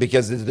climbing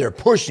because they're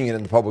pushing it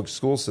in the public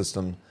school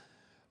system.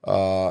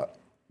 But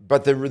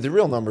the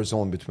real number is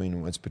only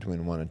between 1%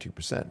 and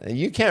 2%. And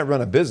you can't run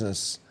a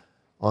business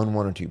on 1%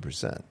 or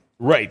 2%.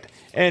 Right.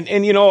 And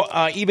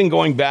even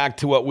going back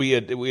to what we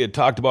had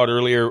talked about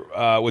earlier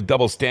with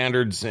double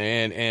standards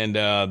and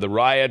the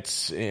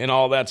riots and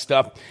all that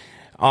stuff,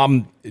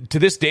 To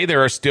this day,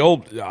 there are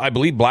still, I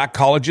believe, black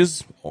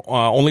colleges,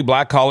 only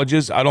black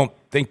colleges. I don't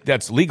think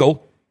that's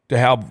legal to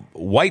have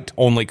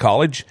white-only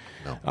college.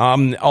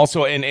 No.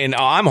 Also, and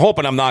I'm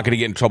hoping I'm not going to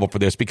get in trouble for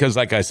this because,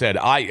 like I said,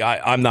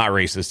 I'm not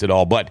racist at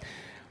all. But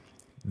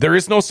there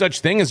is no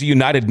such thing as a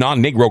United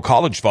Non-Negro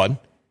College Fund.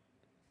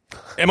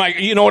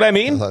 You know what I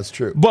mean? Well, that's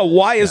true. But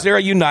why is there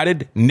a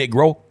United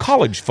Negro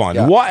College Fund?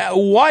 Yeah.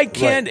 Why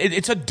can't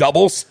it's a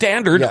double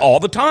standard all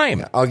the time?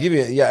 Yeah, I'll give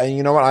you, and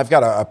you know what? I've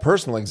got a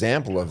personal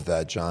example of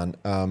that, John.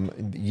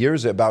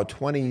 About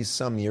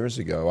 20-some years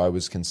ago, I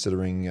was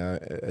considering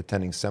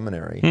attending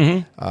seminary.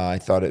 Mm-hmm. I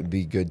thought it'd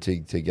be good to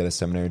get a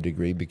seminary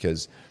degree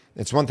because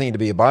it's one thing to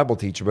be a Bible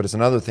teacher, but it's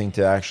another thing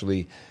to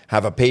actually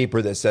have a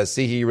paper that says,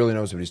 see, he really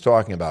knows what he's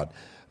talking about.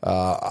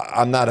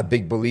 I'm not a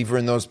big believer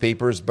in those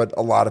papers, but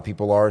a lot of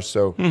people are.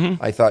 So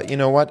I thought, you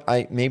know what?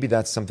 Maybe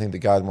that's something that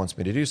God wants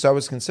me to do. So I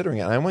was considering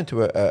it. And I went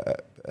to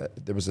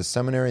there was a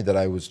seminary that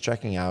I was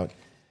checking out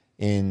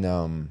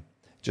in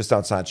just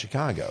outside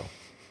Chicago.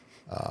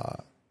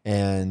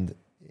 And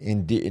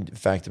in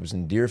fact, it was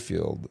in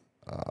Deerfield,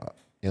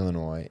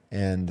 Illinois.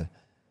 And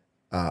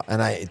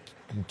I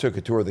took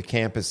a tour of the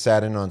campus,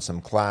 sat in on some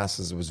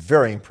classes. I was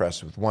very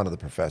impressed with one of the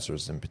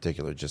professors in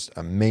particular, just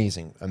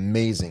amazing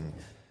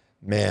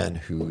man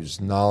whose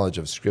knowledge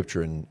of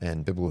Scripture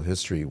and biblical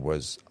history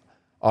was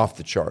off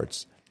the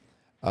charts.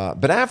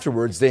 But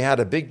afterwards, they had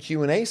a big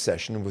Q&A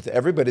session with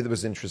everybody that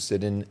was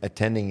interested in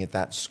attending at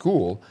that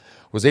school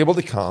was able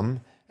to come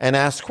and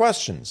ask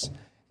questions.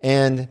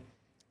 And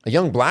a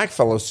young black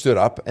fellow stood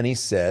up and he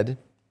said,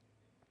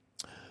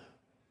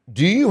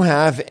 do you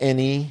have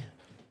any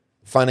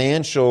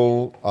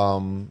financial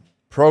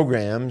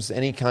programs,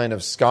 any kind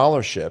of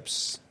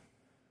scholarships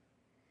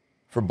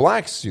for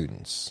black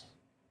students?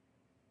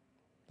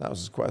 That was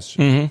his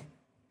question. Mm-hmm.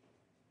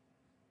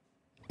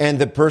 And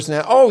the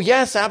person, oh,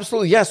 yes,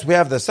 absolutely. Yes, we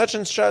have the such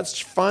and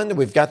such fund.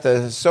 We've got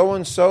the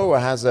so-and-so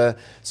has a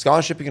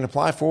scholarship you can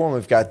apply for. And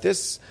we've got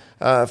this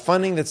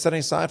funding that's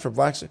setting aside for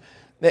black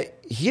students.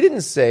 He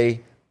didn't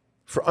say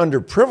for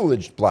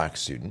underprivileged black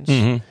students.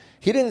 Mm-hmm.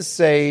 He didn't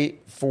say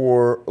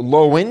for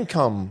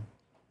low-income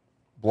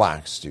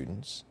black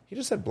students. He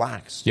just said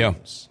black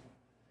students.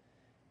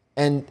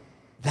 Yeah. And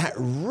that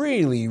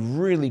really,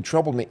 really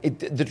troubled me.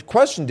 The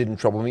question didn't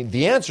trouble me.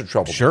 The answer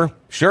troubled me.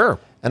 Sure.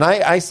 And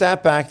I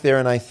sat back there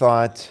and I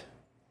thought,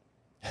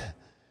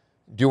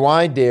 do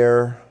I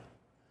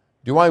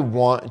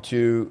want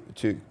to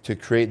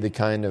create the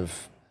kind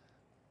of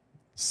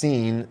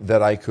scene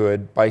that I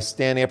could by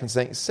standing up and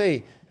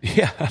saying, do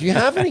you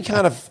have any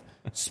kind of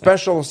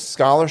special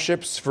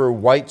scholarships for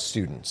white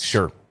students?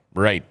 Sure,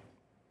 right.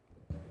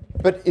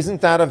 But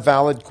isn't that a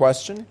valid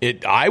question?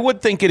 I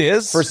would think it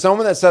is. For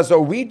someone that says,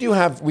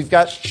 we've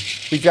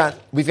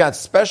got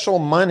special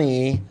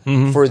money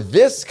for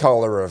this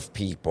color of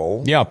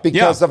people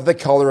because of the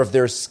color of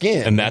their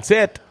skin. And that's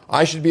it.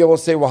 I should be able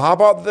to say, well, how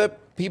about the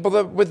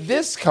people with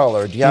this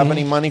color? Do you have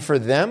any money for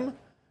them?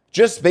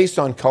 Just based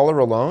on color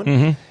alone?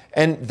 Mm-hmm.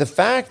 And the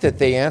fact that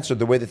they answered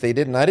the way that they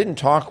did, and I didn't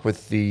talk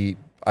with the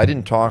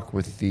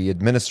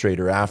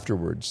administrator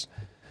afterwards.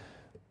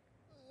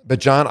 But,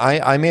 John,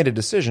 I made a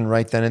decision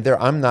right then and there.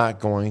 I'm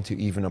not going to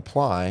even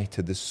apply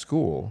to this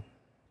school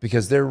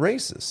because they're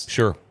racist.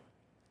 Sure.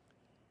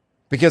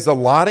 Because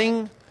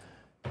allotting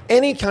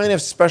any kind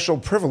of special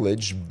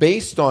privilege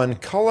based on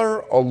color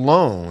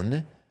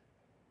alone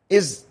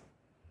is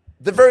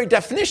the very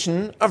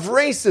definition of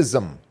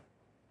racism.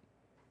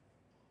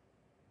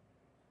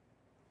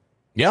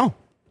 Yeah.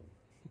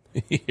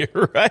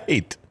 You're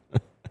right.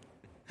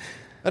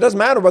 It doesn't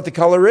matter what the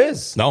color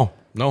is. No.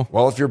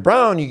 Well, if you're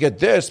brown, you get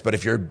this, but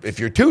if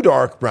you're too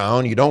dark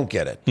brown, you don't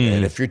get it.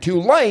 And if you're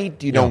too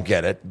light, you don't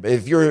get it.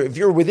 If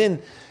you're within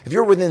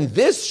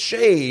this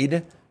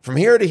shade from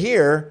here to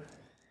here,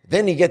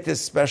 then you get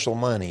this special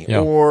money. Yeah.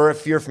 Or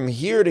if you're from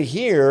here to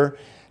here,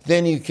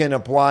 then you can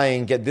apply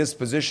and get this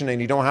position, and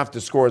you don't have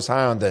to score as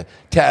high on the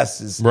test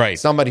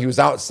as somebody who's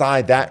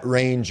outside that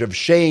range of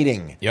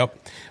shading. Yep.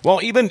 Well,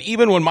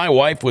 even when my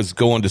wife was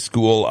going to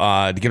school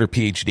to get her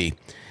PhD,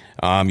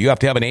 you have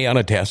to have an A on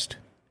a test.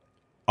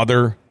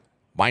 Other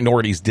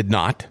minorities did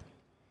not.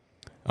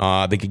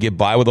 They could get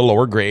by with a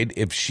lower grade.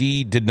 If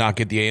she did not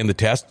get the A in the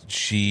test,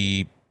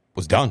 she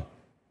was done.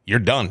 You're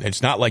done.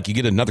 It's not like you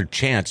get another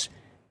chance.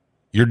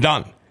 You're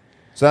done.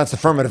 So that's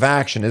affirmative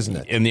action, isn't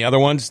it? And the other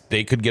ones,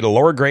 they could get a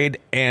lower grade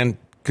and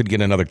could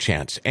get another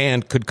chance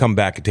and could come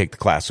back and take the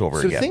class over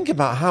again. So think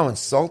about how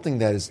insulting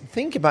that is.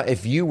 Think about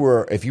if you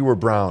were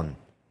brown,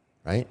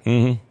 right?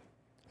 Mm-hmm.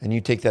 And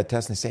you take that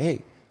test and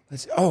say,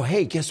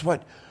 hey, guess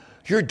what?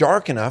 You're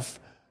dark enough.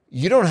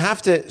 You don't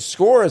have to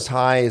score as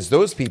high as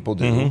those people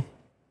do. Mm-hmm.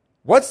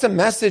 What's the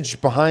message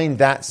behind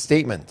that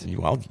statement?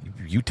 Well,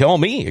 you tell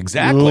me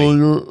exactly.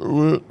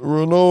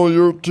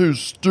 You're too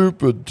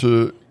stupid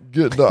to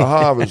get that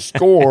high of a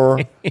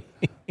score,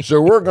 so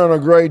we're going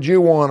to grade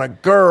you on a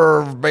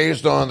curve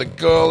based on the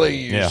color of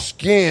your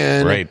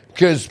skin, right?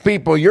 Because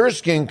people your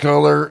skin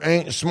color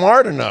ain't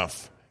smart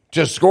enough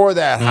to score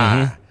that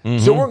high.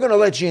 Mm-hmm. So we're going to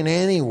let you in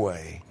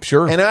anyway.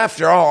 Sure. And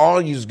after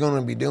all you're going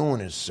to be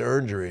doing is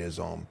surgery is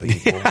on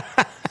people.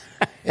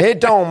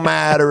 It don't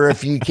matter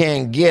if you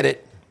can't get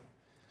it.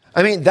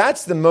 I mean,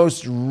 that's the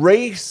most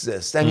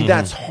racist. I mean,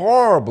 that's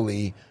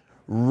horribly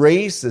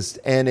racist,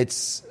 and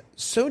it's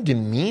so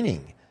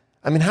demeaning.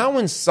 I mean, how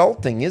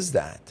insulting is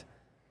that?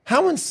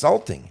 How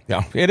insulting.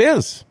 Yeah, it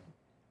is.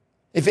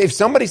 If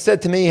somebody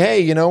said to me,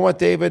 hey, you know what,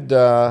 David,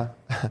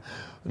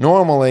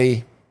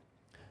 normally,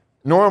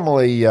 you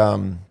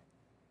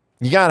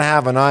got to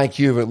have an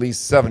IQ of at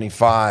least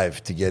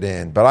 75 to get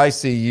in, but I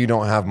see you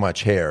don't have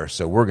much hair,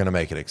 so we're going to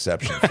make an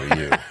exception for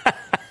you.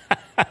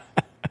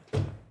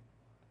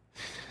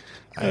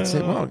 I'd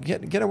say, well,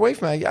 get away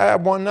from me. I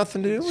want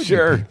nothing to do with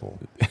you people.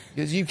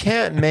 Because you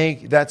can't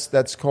make,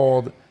 that's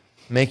called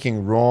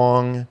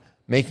making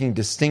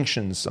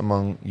distinctions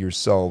among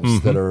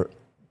yourselves that are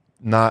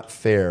not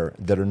fair,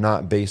 that are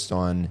not based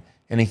on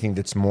anything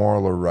that's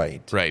moral or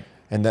right. Right.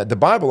 And that the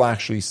Bible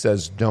actually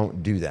says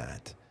don't do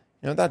that.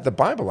 You know, that the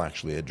Bible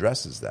actually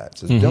addresses that. It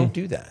says don't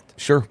do that.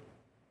 Sure.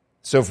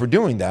 So if we're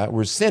doing that,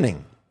 we're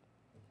sinning.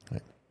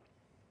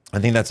 I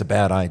think that's a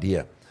bad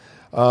idea.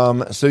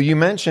 So you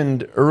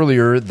mentioned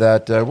earlier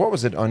that what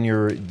was it on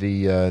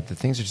the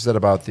things that you said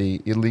about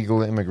the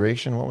illegal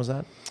immigration? What was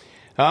that?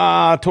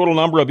 Total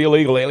number of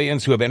illegal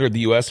aliens who have entered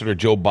the U.S. under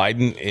Joe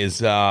Biden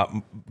is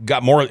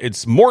got more.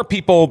 It's more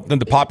people than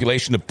the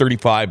population of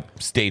 35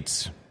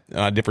 states,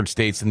 different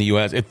states in the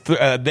U.S.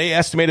 They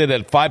estimated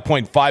at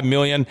 5.5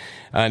 million.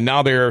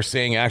 Now they're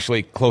saying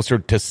actually closer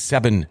to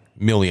 7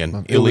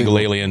 million illegal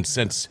aliens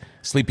since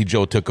Sleepy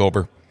Joe took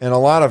over. And a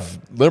lot of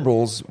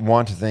liberals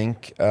want to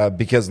think,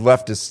 because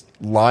leftists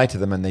lie to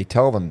them and they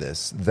tell them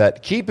this,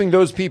 that keeping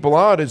those people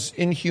out is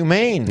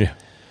inhumane. Yeah.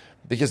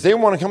 Because they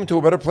want to come to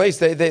a better place.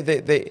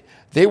 They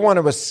want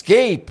to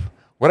escape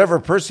whatever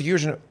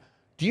persecution.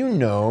 Do you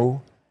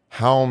know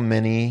how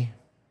many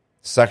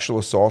sexual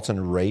assaults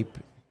and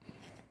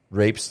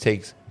rapes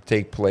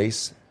take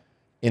place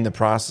in the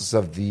process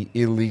of the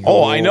illegal?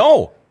 Oh, I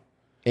know.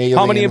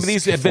 How many of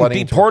aliens these have been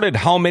deported?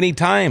 How many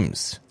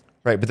times?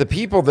 Right, but the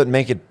people that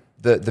make it,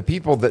 the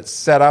people that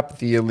set up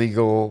the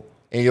illegal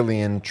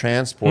alien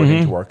transport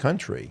into our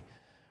country,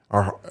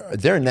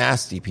 they're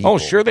nasty people. Oh,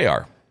 sure they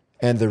are.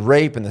 And the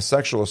rape and the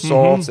sexual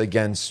assaults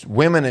against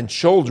women and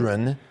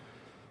children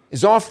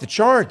is off the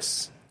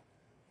charts.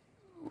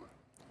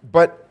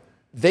 But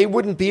they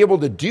wouldn't be able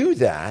to do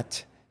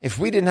that if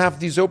we didn't have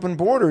these open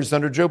borders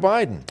under Joe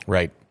Biden.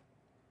 Right.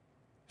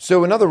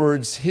 So in other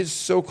words,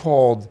 his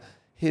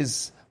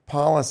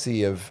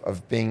policy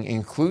of being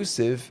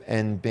inclusive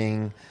and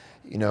being,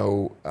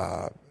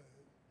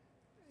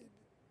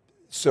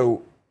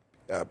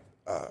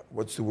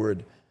 what's the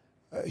word?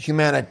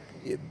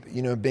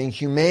 Being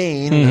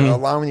humane and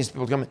allowing these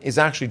people to come is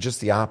actually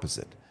just the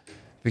opposite,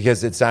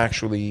 because it's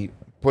actually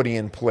putting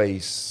in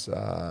place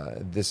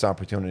this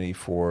opportunity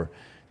for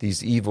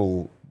these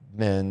evil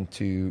men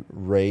to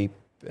rape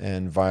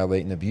and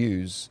violate and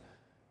abuse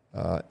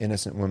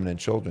innocent women and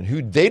children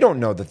who they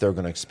don't know that they're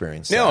going to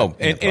experience. No,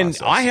 and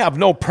I have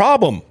no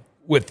problem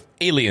with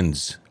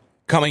aliens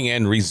coming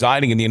and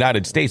residing in the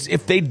United States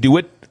if they do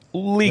it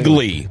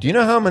legally. Do you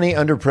know how many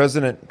under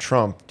President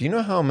Trump? Do you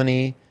know how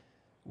many?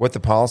 What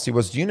the policy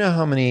was? Do you know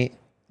how many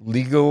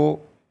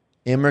legal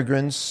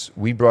immigrants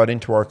we brought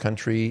into our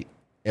country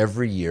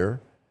every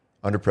year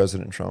under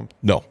President Trump?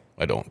 No,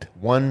 I don't.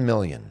 1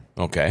 million.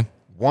 Okay.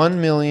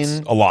 1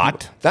 million. A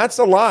lot. That's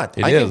a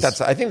lot.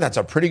 I think that's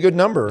a pretty good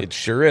number. It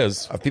sure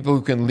is. Of people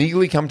who can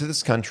legally come to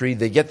this country.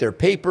 They get their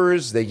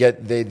papers. They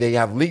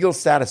have legal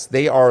status.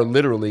 They are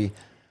literally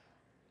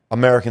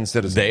American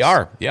citizens. They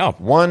are. Yeah.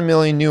 1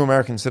 million new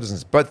American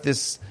citizens. But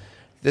this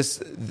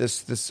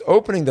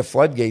opening the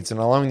floodgates and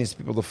allowing these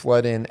people to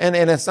flood in, and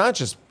it's not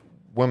just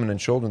women and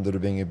children that are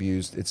being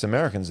abused, it's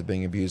Americans that are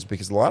being abused,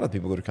 because a lot of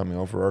people that are coming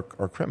over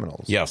are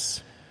criminals.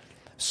 Yes.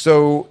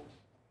 So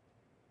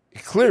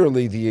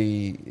clearly,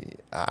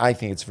 I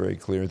think it's very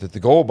clear that the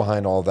goal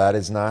behind all that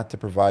is not to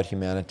provide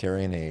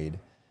humanitarian aid,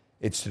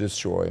 it's to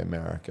destroy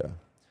America.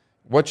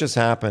 What just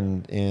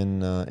happened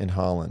in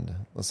Holland?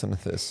 Listen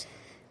to this.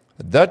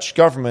 The Dutch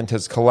government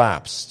has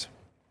collapsed.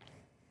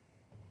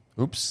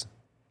 Oops.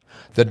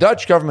 The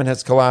Dutch government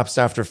has collapsed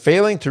after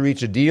failing to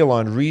reach a deal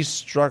on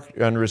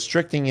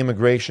restricting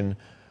immigration,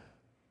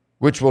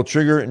 which will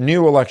trigger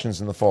new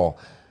elections in the fall.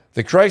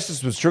 The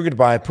crisis was triggered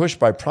by a push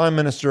by Prime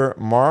Minister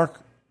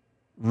Mark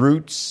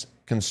Rutte's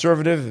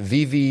conservative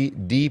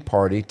VVD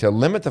party to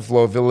limit the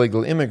flow of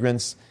illegal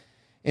immigrants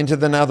into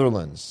the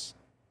Netherlands,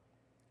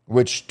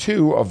 which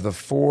 2 of the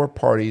 4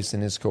 parties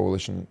in his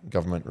coalition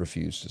government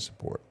refused to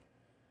support.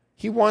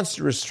 He wants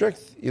to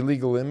restrict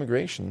illegal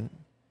immigration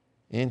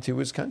into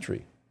his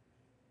country.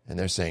 And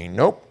they're saying,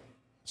 nope.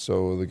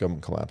 So the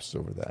government collapses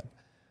over that.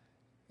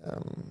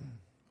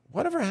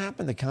 Whatever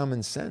happened to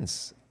common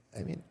sense?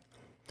 I mean,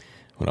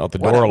 went out the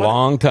door a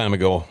long time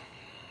ago.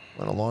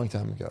 Went a long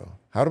time ago.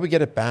 How do we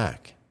get it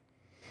back?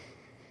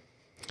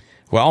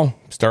 Well,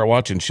 start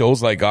watching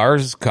shows like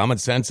ours, Common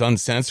Sense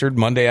Uncensored,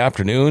 Monday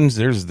afternoons.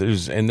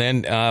 And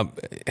then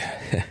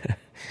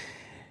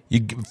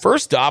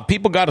First off,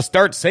 people got to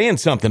start saying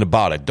something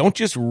about it. Don't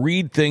just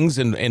read things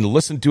and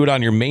listen to it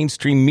on your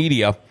mainstream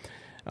media.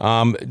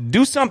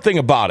 Do something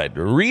about it.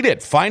 Read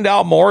it. Find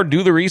out more.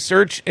 Do the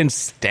research and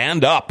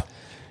stand up.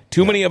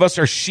 Too many of us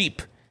are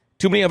sheep.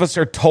 Too many of us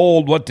are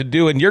told what to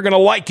do, and you're going to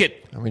like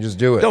it. And we just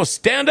do it. No,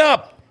 stand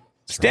up.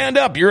 Stand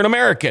up. You're an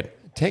American.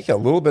 Take a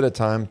little bit of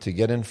time to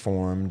get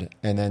informed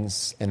and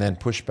then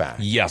push back.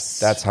 Yes.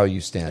 That's how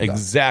you stand up.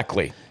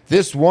 Exactly.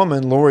 This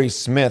woman, Lori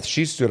Smith,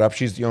 she stood up.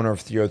 She's the owner of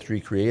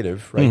 303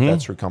 Creative, right?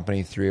 That's her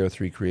company,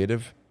 303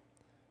 Creative.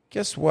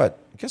 Guess what?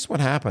 Guess what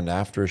happened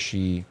after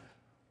she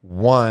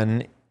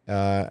won,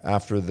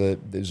 after there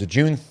was a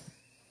June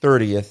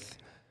 30th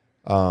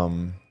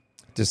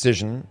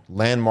decision,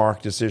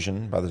 landmark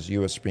decision by the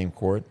U.S. Supreme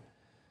Court.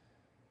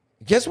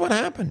 Guess what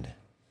happened?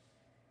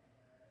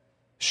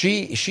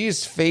 She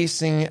is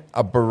facing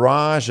a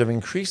barrage of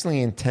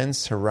increasingly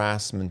intense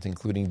harassment,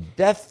 including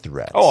death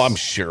threats. Oh, I'm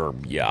sure,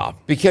 yeah.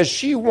 Because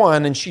she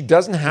won, and she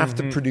doesn't have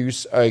to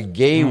produce a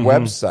gay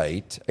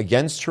website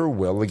against her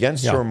will,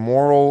 against her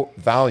moral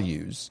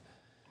values.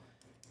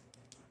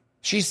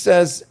 She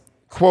says,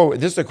 quote,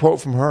 this is a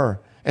quote from her,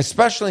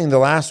 especially in the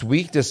last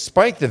week,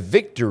 despite the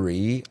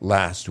victory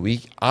last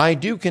week, I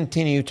do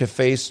continue to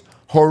face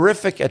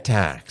horrific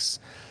attacks.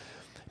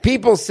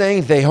 People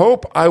saying they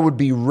hope I would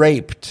be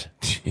raped.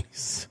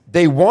 Jeez.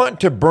 They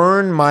want to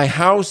burn my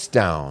house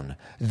down.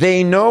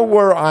 They know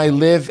where I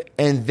live,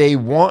 and they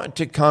want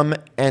to come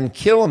and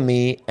kill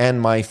me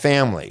and my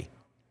family.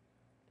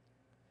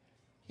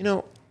 You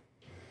know,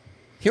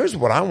 here's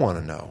what I want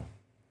to know.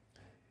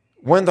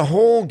 When the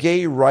whole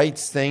gay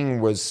rights thing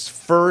was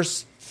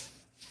first,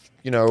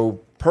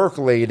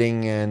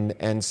 percolating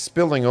and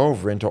spilling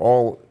over into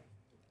all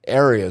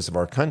areas of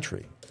our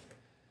country,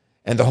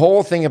 and the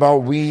whole thing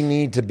about we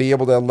need to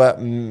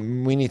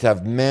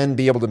have men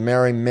be able to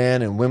marry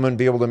men and women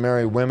be able to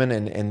marry women.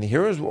 And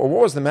what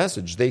was the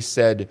message? They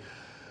said,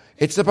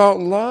 it's about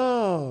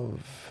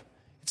love.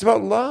 It's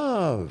about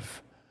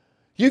love.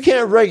 You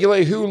can't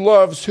regulate who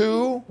loves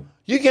who.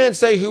 You can't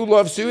say who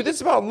loves who. This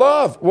is about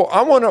love. Well,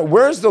 I want to,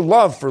 where's the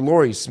love for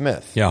Lori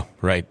Smith? Yeah,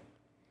 right.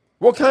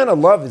 What kind of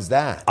love is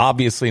that?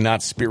 Obviously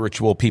not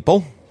spiritual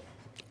people.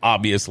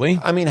 Obviously.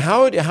 I mean,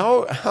 how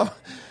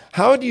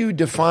do you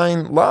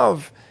define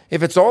love?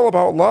 If it's all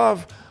about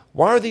love,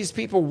 why are these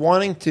people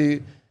wanting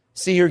to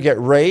see her get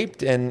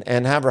raped and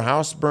have her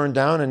house burned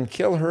down and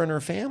kill her and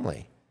her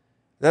family?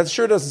 That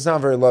sure doesn't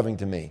sound very loving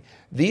to me.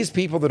 These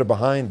people that are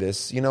behind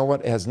this, you know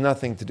what? It has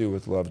nothing to do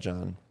with love,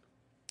 John.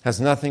 Has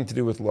nothing to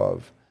do with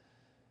love.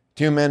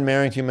 Two men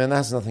marrying two men, that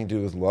has nothing to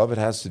do with love. It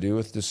has to do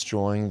with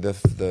destroying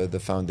the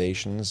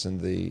foundations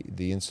and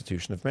the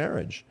institution of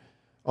marriage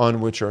on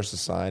which our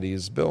society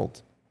is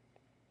built.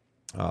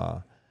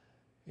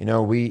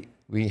 We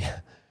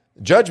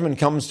judgment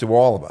comes to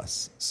all of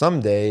us.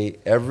 Someday,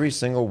 every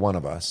single one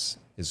of us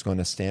is going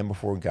to stand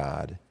before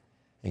God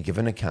and give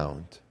an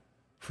account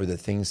for the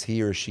things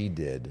he or she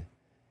did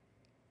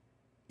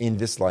in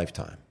this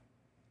lifetime.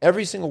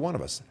 Every single one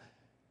of us.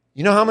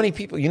 You know how many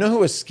people, you know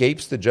who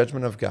escapes the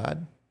judgment of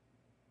God?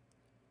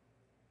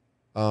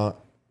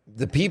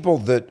 The people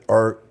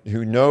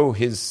who know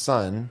his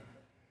son,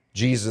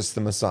 Jesus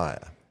the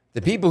Messiah.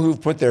 The people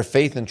who've put their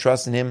faith and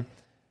trust in him,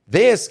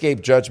 they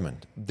escape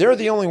judgment. They're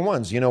the only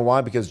ones. You know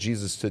why? Because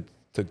Jesus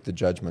took the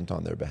judgment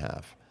on their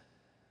behalf.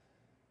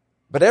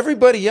 But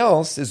everybody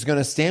else is going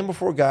to stand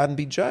before God and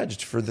be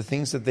judged for the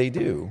things that they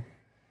do.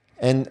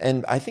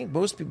 And I think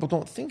most people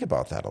don't think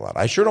about that a lot.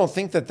 I sure don't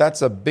think that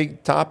that's a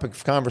big topic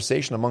of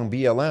conversation among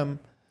BLM.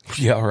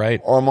 Yeah, right.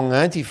 Or among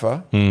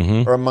Antifa,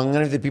 or among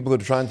any of the people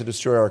that are trying to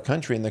destroy our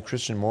country and the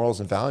Christian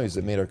morals and values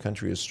that made our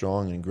country as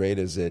strong and great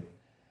as it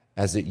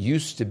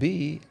used to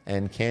be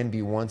and can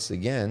be once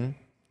again,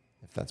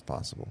 if that's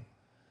possible.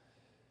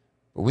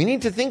 But we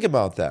need to think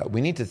about that.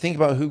 We need to think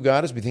about who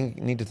God is. We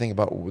need to think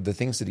about the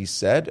things that he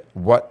said,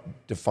 what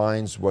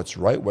defines what's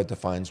right, what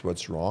defines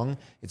what's wrong.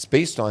 It's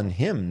based on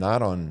him,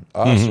 not on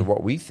us or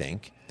what we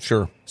think.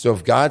 Sure. So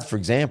if God, for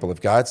example, if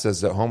God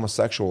says that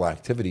homosexual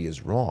activity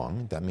is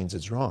wrong, that means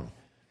it's wrong.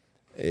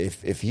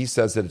 If he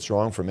says that it's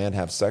wrong for a man to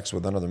have sex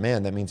with another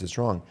man, that means it's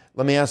wrong.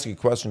 Let me ask you a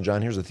question,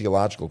 John. Here's a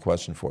theological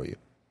question for you.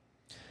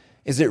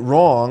 Is it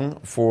wrong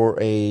for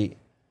a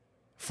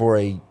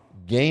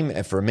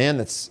man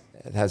that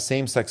has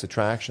same-sex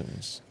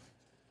attractions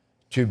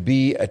to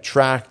be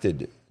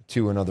attracted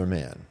to another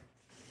man?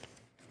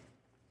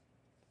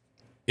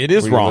 It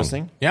is wrong.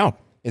 Listening? Yeah.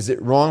 Is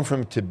it wrong for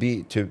him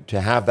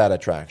to have that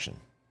attraction?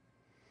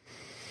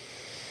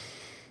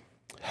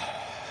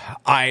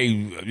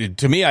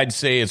 To me, I'd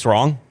say it's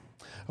wrong.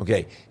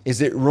 Okay.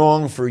 Is it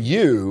wrong for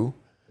you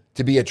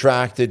to be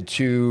attracted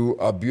to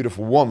a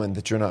beautiful woman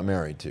that you're not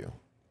married to?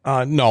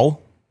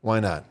 No. Why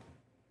not?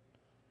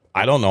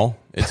 I don't know.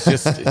 It's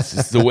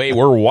just the way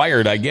we're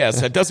wired, I guess.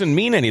 That doesn't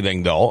mean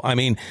anything, though. I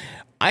mean,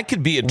 I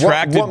could be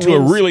attracted to a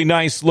really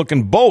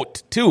nice-looking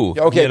boat, too.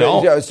 Okay,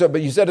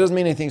 but you said it doesn't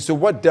mean anything. So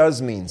what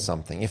does mean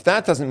something? If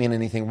that doesn't mean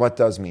anything, what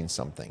does mean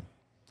something?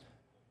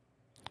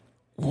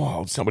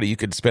 Well, somebody you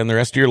could spend the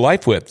rest of your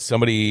life with.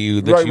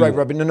 Somebody that Right.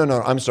 But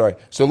no. I'm sorry.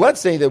 So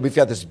let's say that we've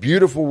got this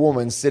beautiful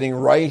woman sitting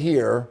right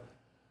here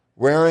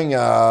wearing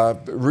a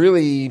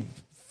really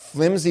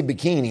flimsy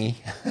bikini,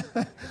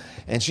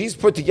 and she's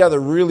put together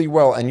really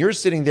well, and you're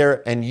sitting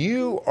there and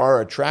you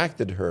are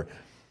attracted to her.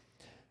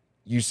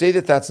 You say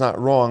that that's not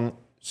wrong,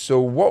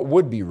 so what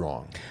would be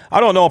wrong? I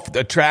don't know if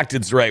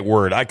attracted's the right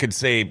word. I could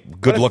say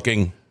good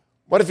looking.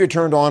 What if you're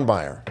turned on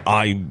by her?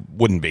 I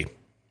wouldn't be.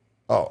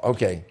 Oh,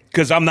 okay.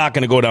 Because I'm not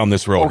going to go down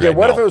this road. Okay, right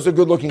what now. if it was a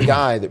good-looking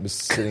guy that was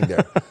sitting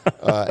there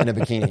in a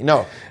bikini?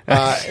 No,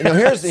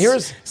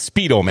 here's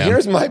Speedo, man.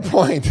 Here's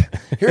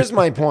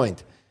my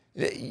point.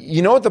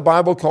 You know what the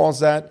Bible calls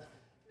that?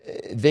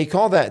 They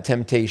call that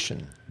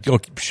temptation.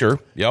 Okay, sure.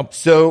 Yep.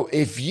 So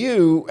if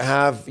you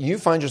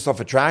find yourself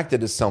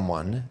attracted to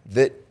someone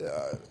that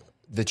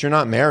you're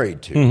not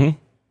married to,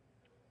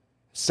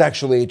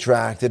 sexually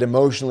attracted,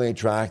 emotionally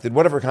attracted,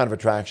 whatever kind of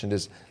attraction it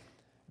is,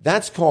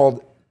 that's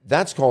called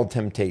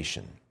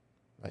temptation,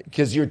 right?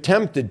 Because you're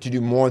tempted to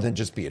do more than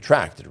just be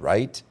attracted,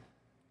 right?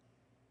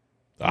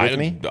 With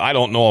me? I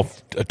don't know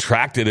if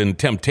attracted and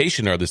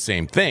temptation are the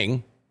same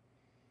thing.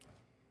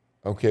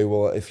 Okay,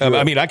 well, if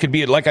I mean, I could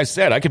be, like I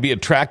said, I could be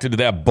attracted to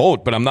that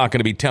boat, but I'm not going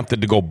to be tempted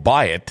to go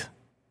buy it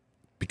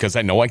because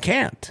I know I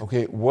can't.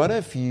 Okay, what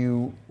if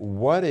you?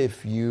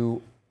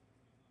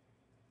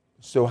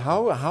 So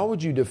how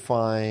would you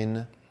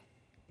define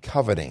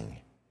coveting?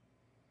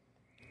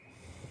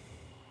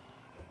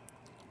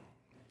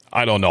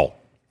 I don't know.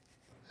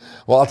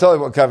 Well, I'll tell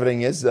you what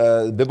coveting is.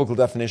 The biblical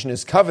definition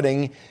is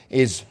coveting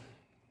is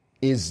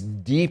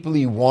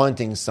deeply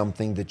wanting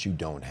something that you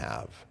don't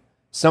have,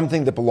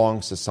 something that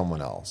belongs to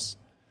someone else.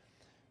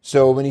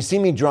 So when you see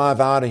me drive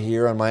out of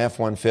here on my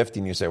F-150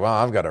 and you say, well,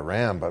 I've got a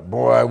Ram, but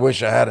boy, I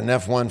wish I had an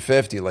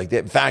F-150 like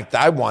that. In fact,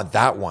 I want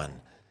that one.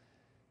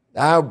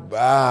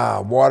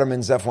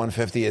 Waterman's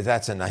F-150,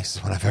 that's the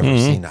nicest one I've ever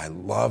seen. I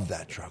love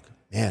that truck.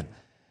 Man,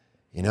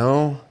 you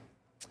know,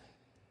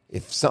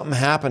 if something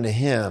happened to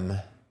him,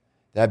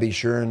 that'd be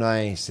sure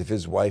nice if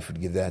his wife would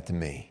give that to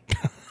me.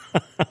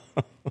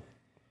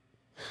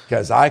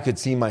 Because I could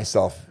see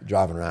myself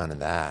driving around in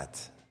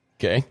that.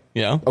 Okay,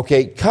 yeah.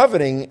 Okay,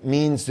 coveting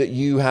means that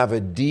you have a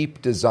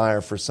deep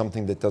desire for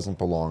something that doesn't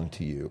belong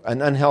to you,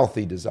 an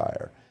unhealthy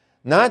desire.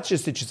 Not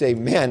just that you say,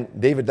 man,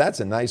 David, that's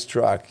a nice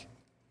truck.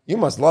 You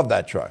must love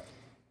that truck.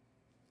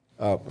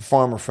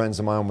 Farmer friends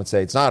of mine would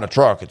say, it's not a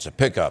truck, it's a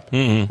pickup.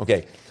 Mm-hmm.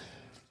 Okay,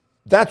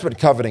 that's what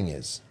coveting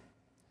is.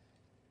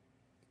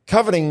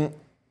 Coveting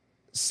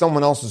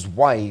someone else's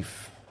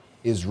wife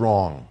is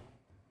wrong,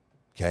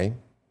 okay?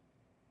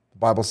 The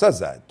Bible says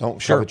that.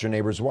 Don't covet your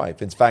neighbor's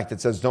wife. In fact, it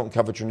says don't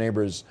covet your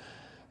neighbor's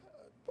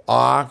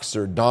ox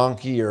or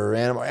donkey or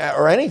animal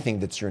or anything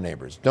that's your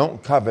neighbor's.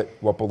 Don't covet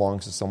what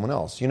belongs to someone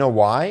else. You know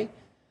why?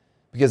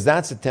 Because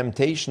that's a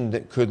temptation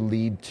that could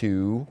lead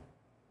to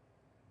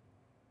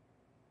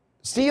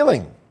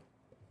stealing.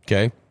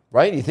 Okay.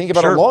 Right? You think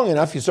about it long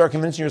enough, you start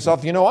convincing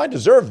yourself, I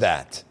deserve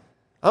that.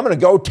 I'm going to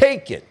go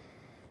take it.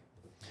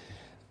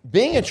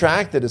 Being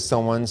attracted to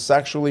someone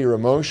sexually or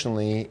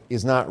emotionally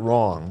is not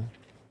wrong,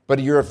 but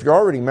if you're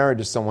already married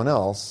to someone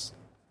else,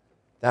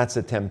 that's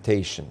a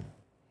temptation.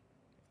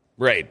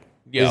 Right.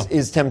 Yeah.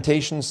 Is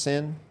temptation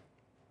sin?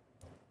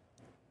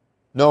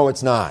 No,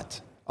 it's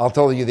not. I'll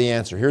tell you the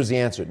answer. Here's the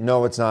answer.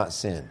 No, it's not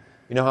sin.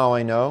 You know how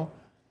I know?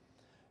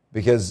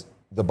 Because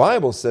the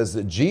Bible says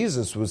that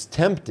Jesus was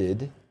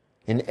tempted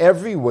in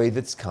every way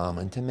that's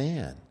common to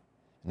man.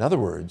 In other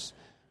words,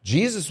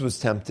 Jesus was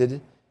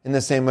tempted in the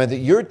same way that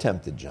you're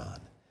tempted, John.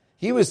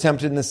 He was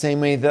tempted in the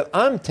same way that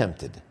I'm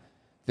tempted.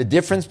 The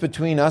difference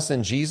between us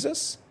and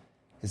Jesus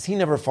is he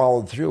never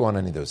followed through on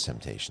any of those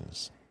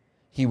temptations.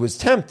 He was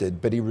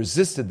tempted, but he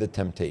resisted the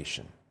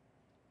temptation.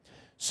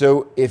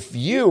 So if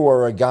you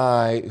are a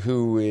guy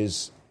who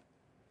is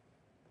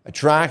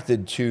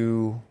attracted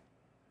to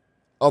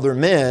other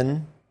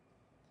men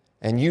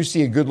and you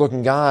see a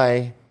good-looking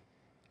guy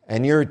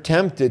and you're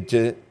tempted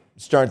to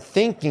start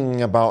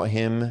thinking about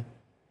him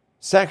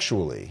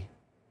sexually,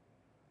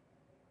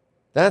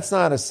 that's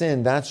not a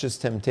sin, that's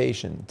just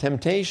temptation.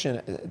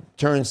 Temptation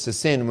turns to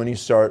sin when you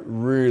start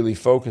really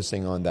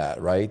focusing on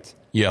that, right?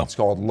 Yeah. It's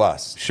called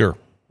lust. Sure.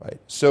 Right.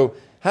 So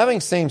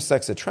having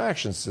same-sex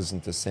attractions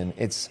isn't a sin.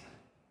 It's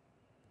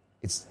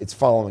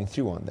following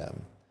through on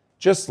them.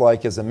 Just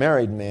like as a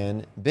married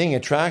man, being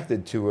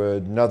attracted to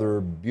another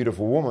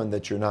beautiful woman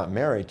that you're not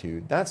married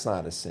to, that's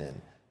not a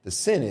sin. The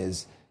sin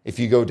is if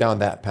you go down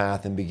that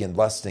path and begin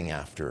lusting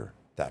after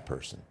that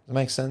person. Does that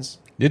make sense?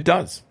 It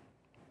does.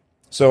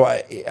 So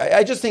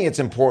I just think it's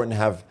important to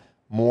have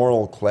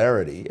moral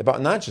clarity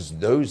about not just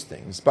those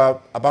things,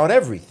 about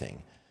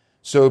everything.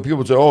 So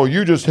people say, oh,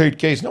 you just hate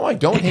gays. No, I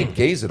don't hate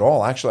gays at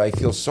all. Actually, I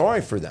feel sorry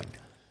for them.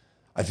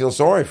 I feel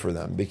sorry for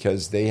them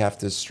because they have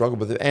to struggle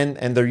with it.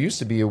 And there used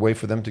to be a way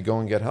for them to go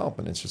and get help,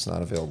 and it's just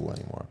not available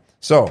anymore.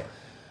 So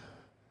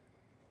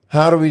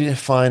how do we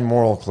define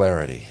moral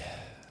clarity?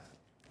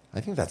 I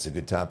think that's a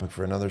good topic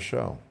for another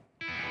show.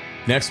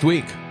 Next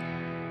week.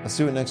 Let's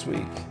do it next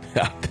week.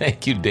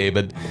 Thank you,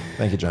 David.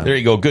 Thank you, John. There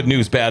you go. Good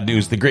news, bad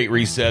news. The Great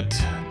Reset.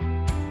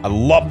 I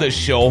love this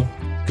show.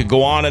 Could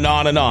go on and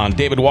on and on.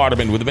 David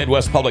Waterman with the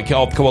Midwest Public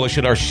Health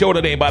Coalition. Our show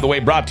today, by the way,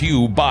 brought to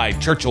you by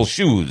Churchill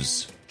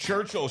Shoes.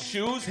 Churchill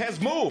Shoes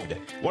has moved.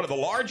 One of the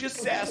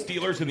largest SAS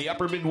dealers in the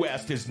upper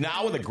Midwest is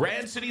now in the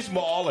Grand Cities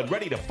Mall and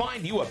ready to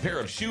find you a pair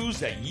of shoes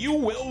that you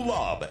will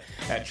love.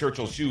 At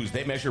Churchill Shoes,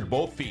 they measure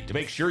both feet to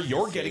make sure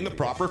you're getting the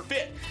proper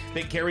fit.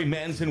 They carry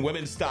men's and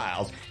women's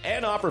styles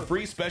and offer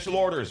free special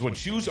orders when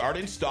shoes aren't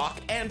in stock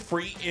and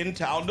free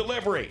in-town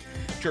delivery.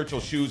 Churchill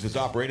Shoes has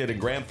operated in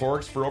Grand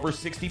Forks for over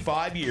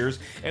 65 years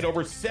and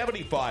over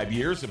 75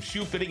 years of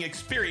shoe fitting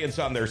experience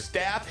on their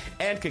staff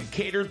and can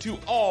cater to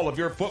all of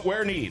your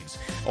footwear needs.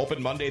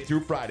 Open Monday through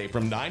Friday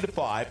from 9 to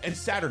 5 and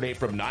Saturday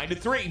from 9 to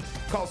 3.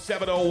 Call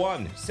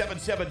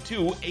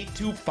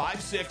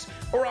 701-772-8256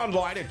 or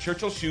online at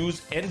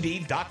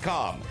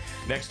churchillshoesnd.com.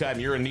 Next time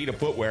you're in need of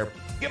footwear,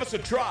 give us a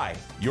try.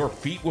 Your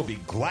feet will be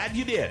glad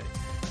you did.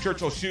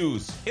 Churchill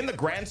Shoes in the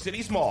Grand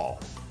Cities Mall.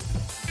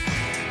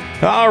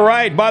 All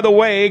right. By the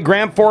way,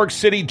 Grand Forks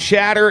City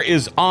Chatter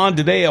is on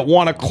today at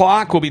 1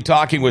 o'clock. We'll be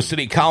talking with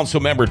City Council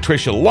member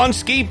Tricia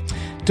Lunsky.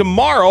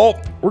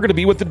 Tomorrow, we're going to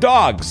be with the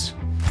dogs.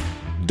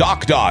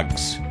 Doc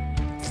Dogs.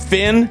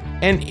 Finn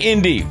and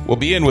Indy will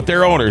be in with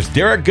their owners,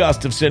 Derek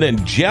Gustafson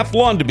and Jeff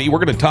Lundaby. We're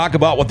going to talk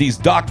about what these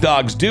Doc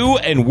Dogs do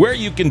and where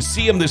you can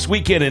see them this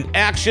weekend in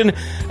action.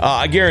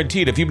 I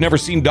guarantee it, if you've never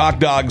seen Doc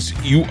Dogs,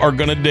 you are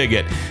going to dig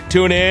it.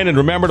 Tune in and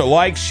remember to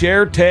like,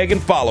 share, tag,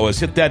 and follow us.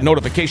 Hit that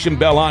notification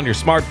bell on your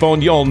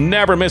smartphone. You'll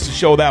never miss a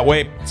show that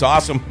way. It's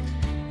awesome.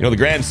 You know, the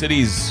Grand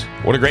Cities,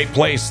 what a great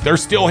place. They're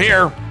still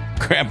here.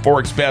 Grand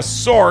Forks'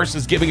 best source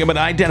is giving them an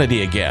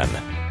identity again.